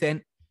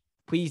content,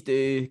 please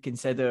do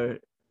consider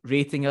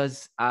rating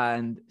us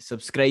and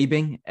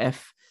subscribing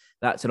if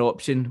that's an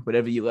option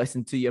wherever you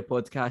listen to your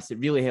podcast. It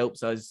really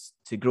helps us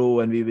to grow,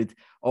 and we would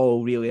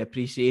all really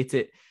appreciate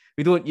it.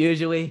 We don't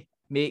usually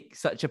make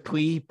such a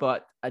plea,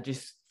 but I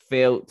just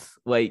felt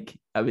like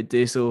I would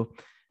do so,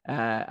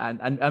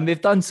 and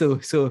we've done so.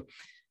 So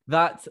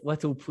that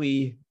little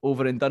plea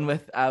over and done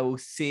with. I will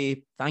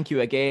say thank you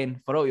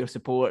again for all your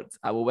support.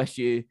 I will wish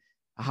you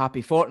a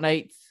happy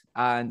fortnight,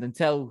 and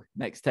until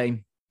next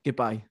time,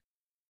 goodbye.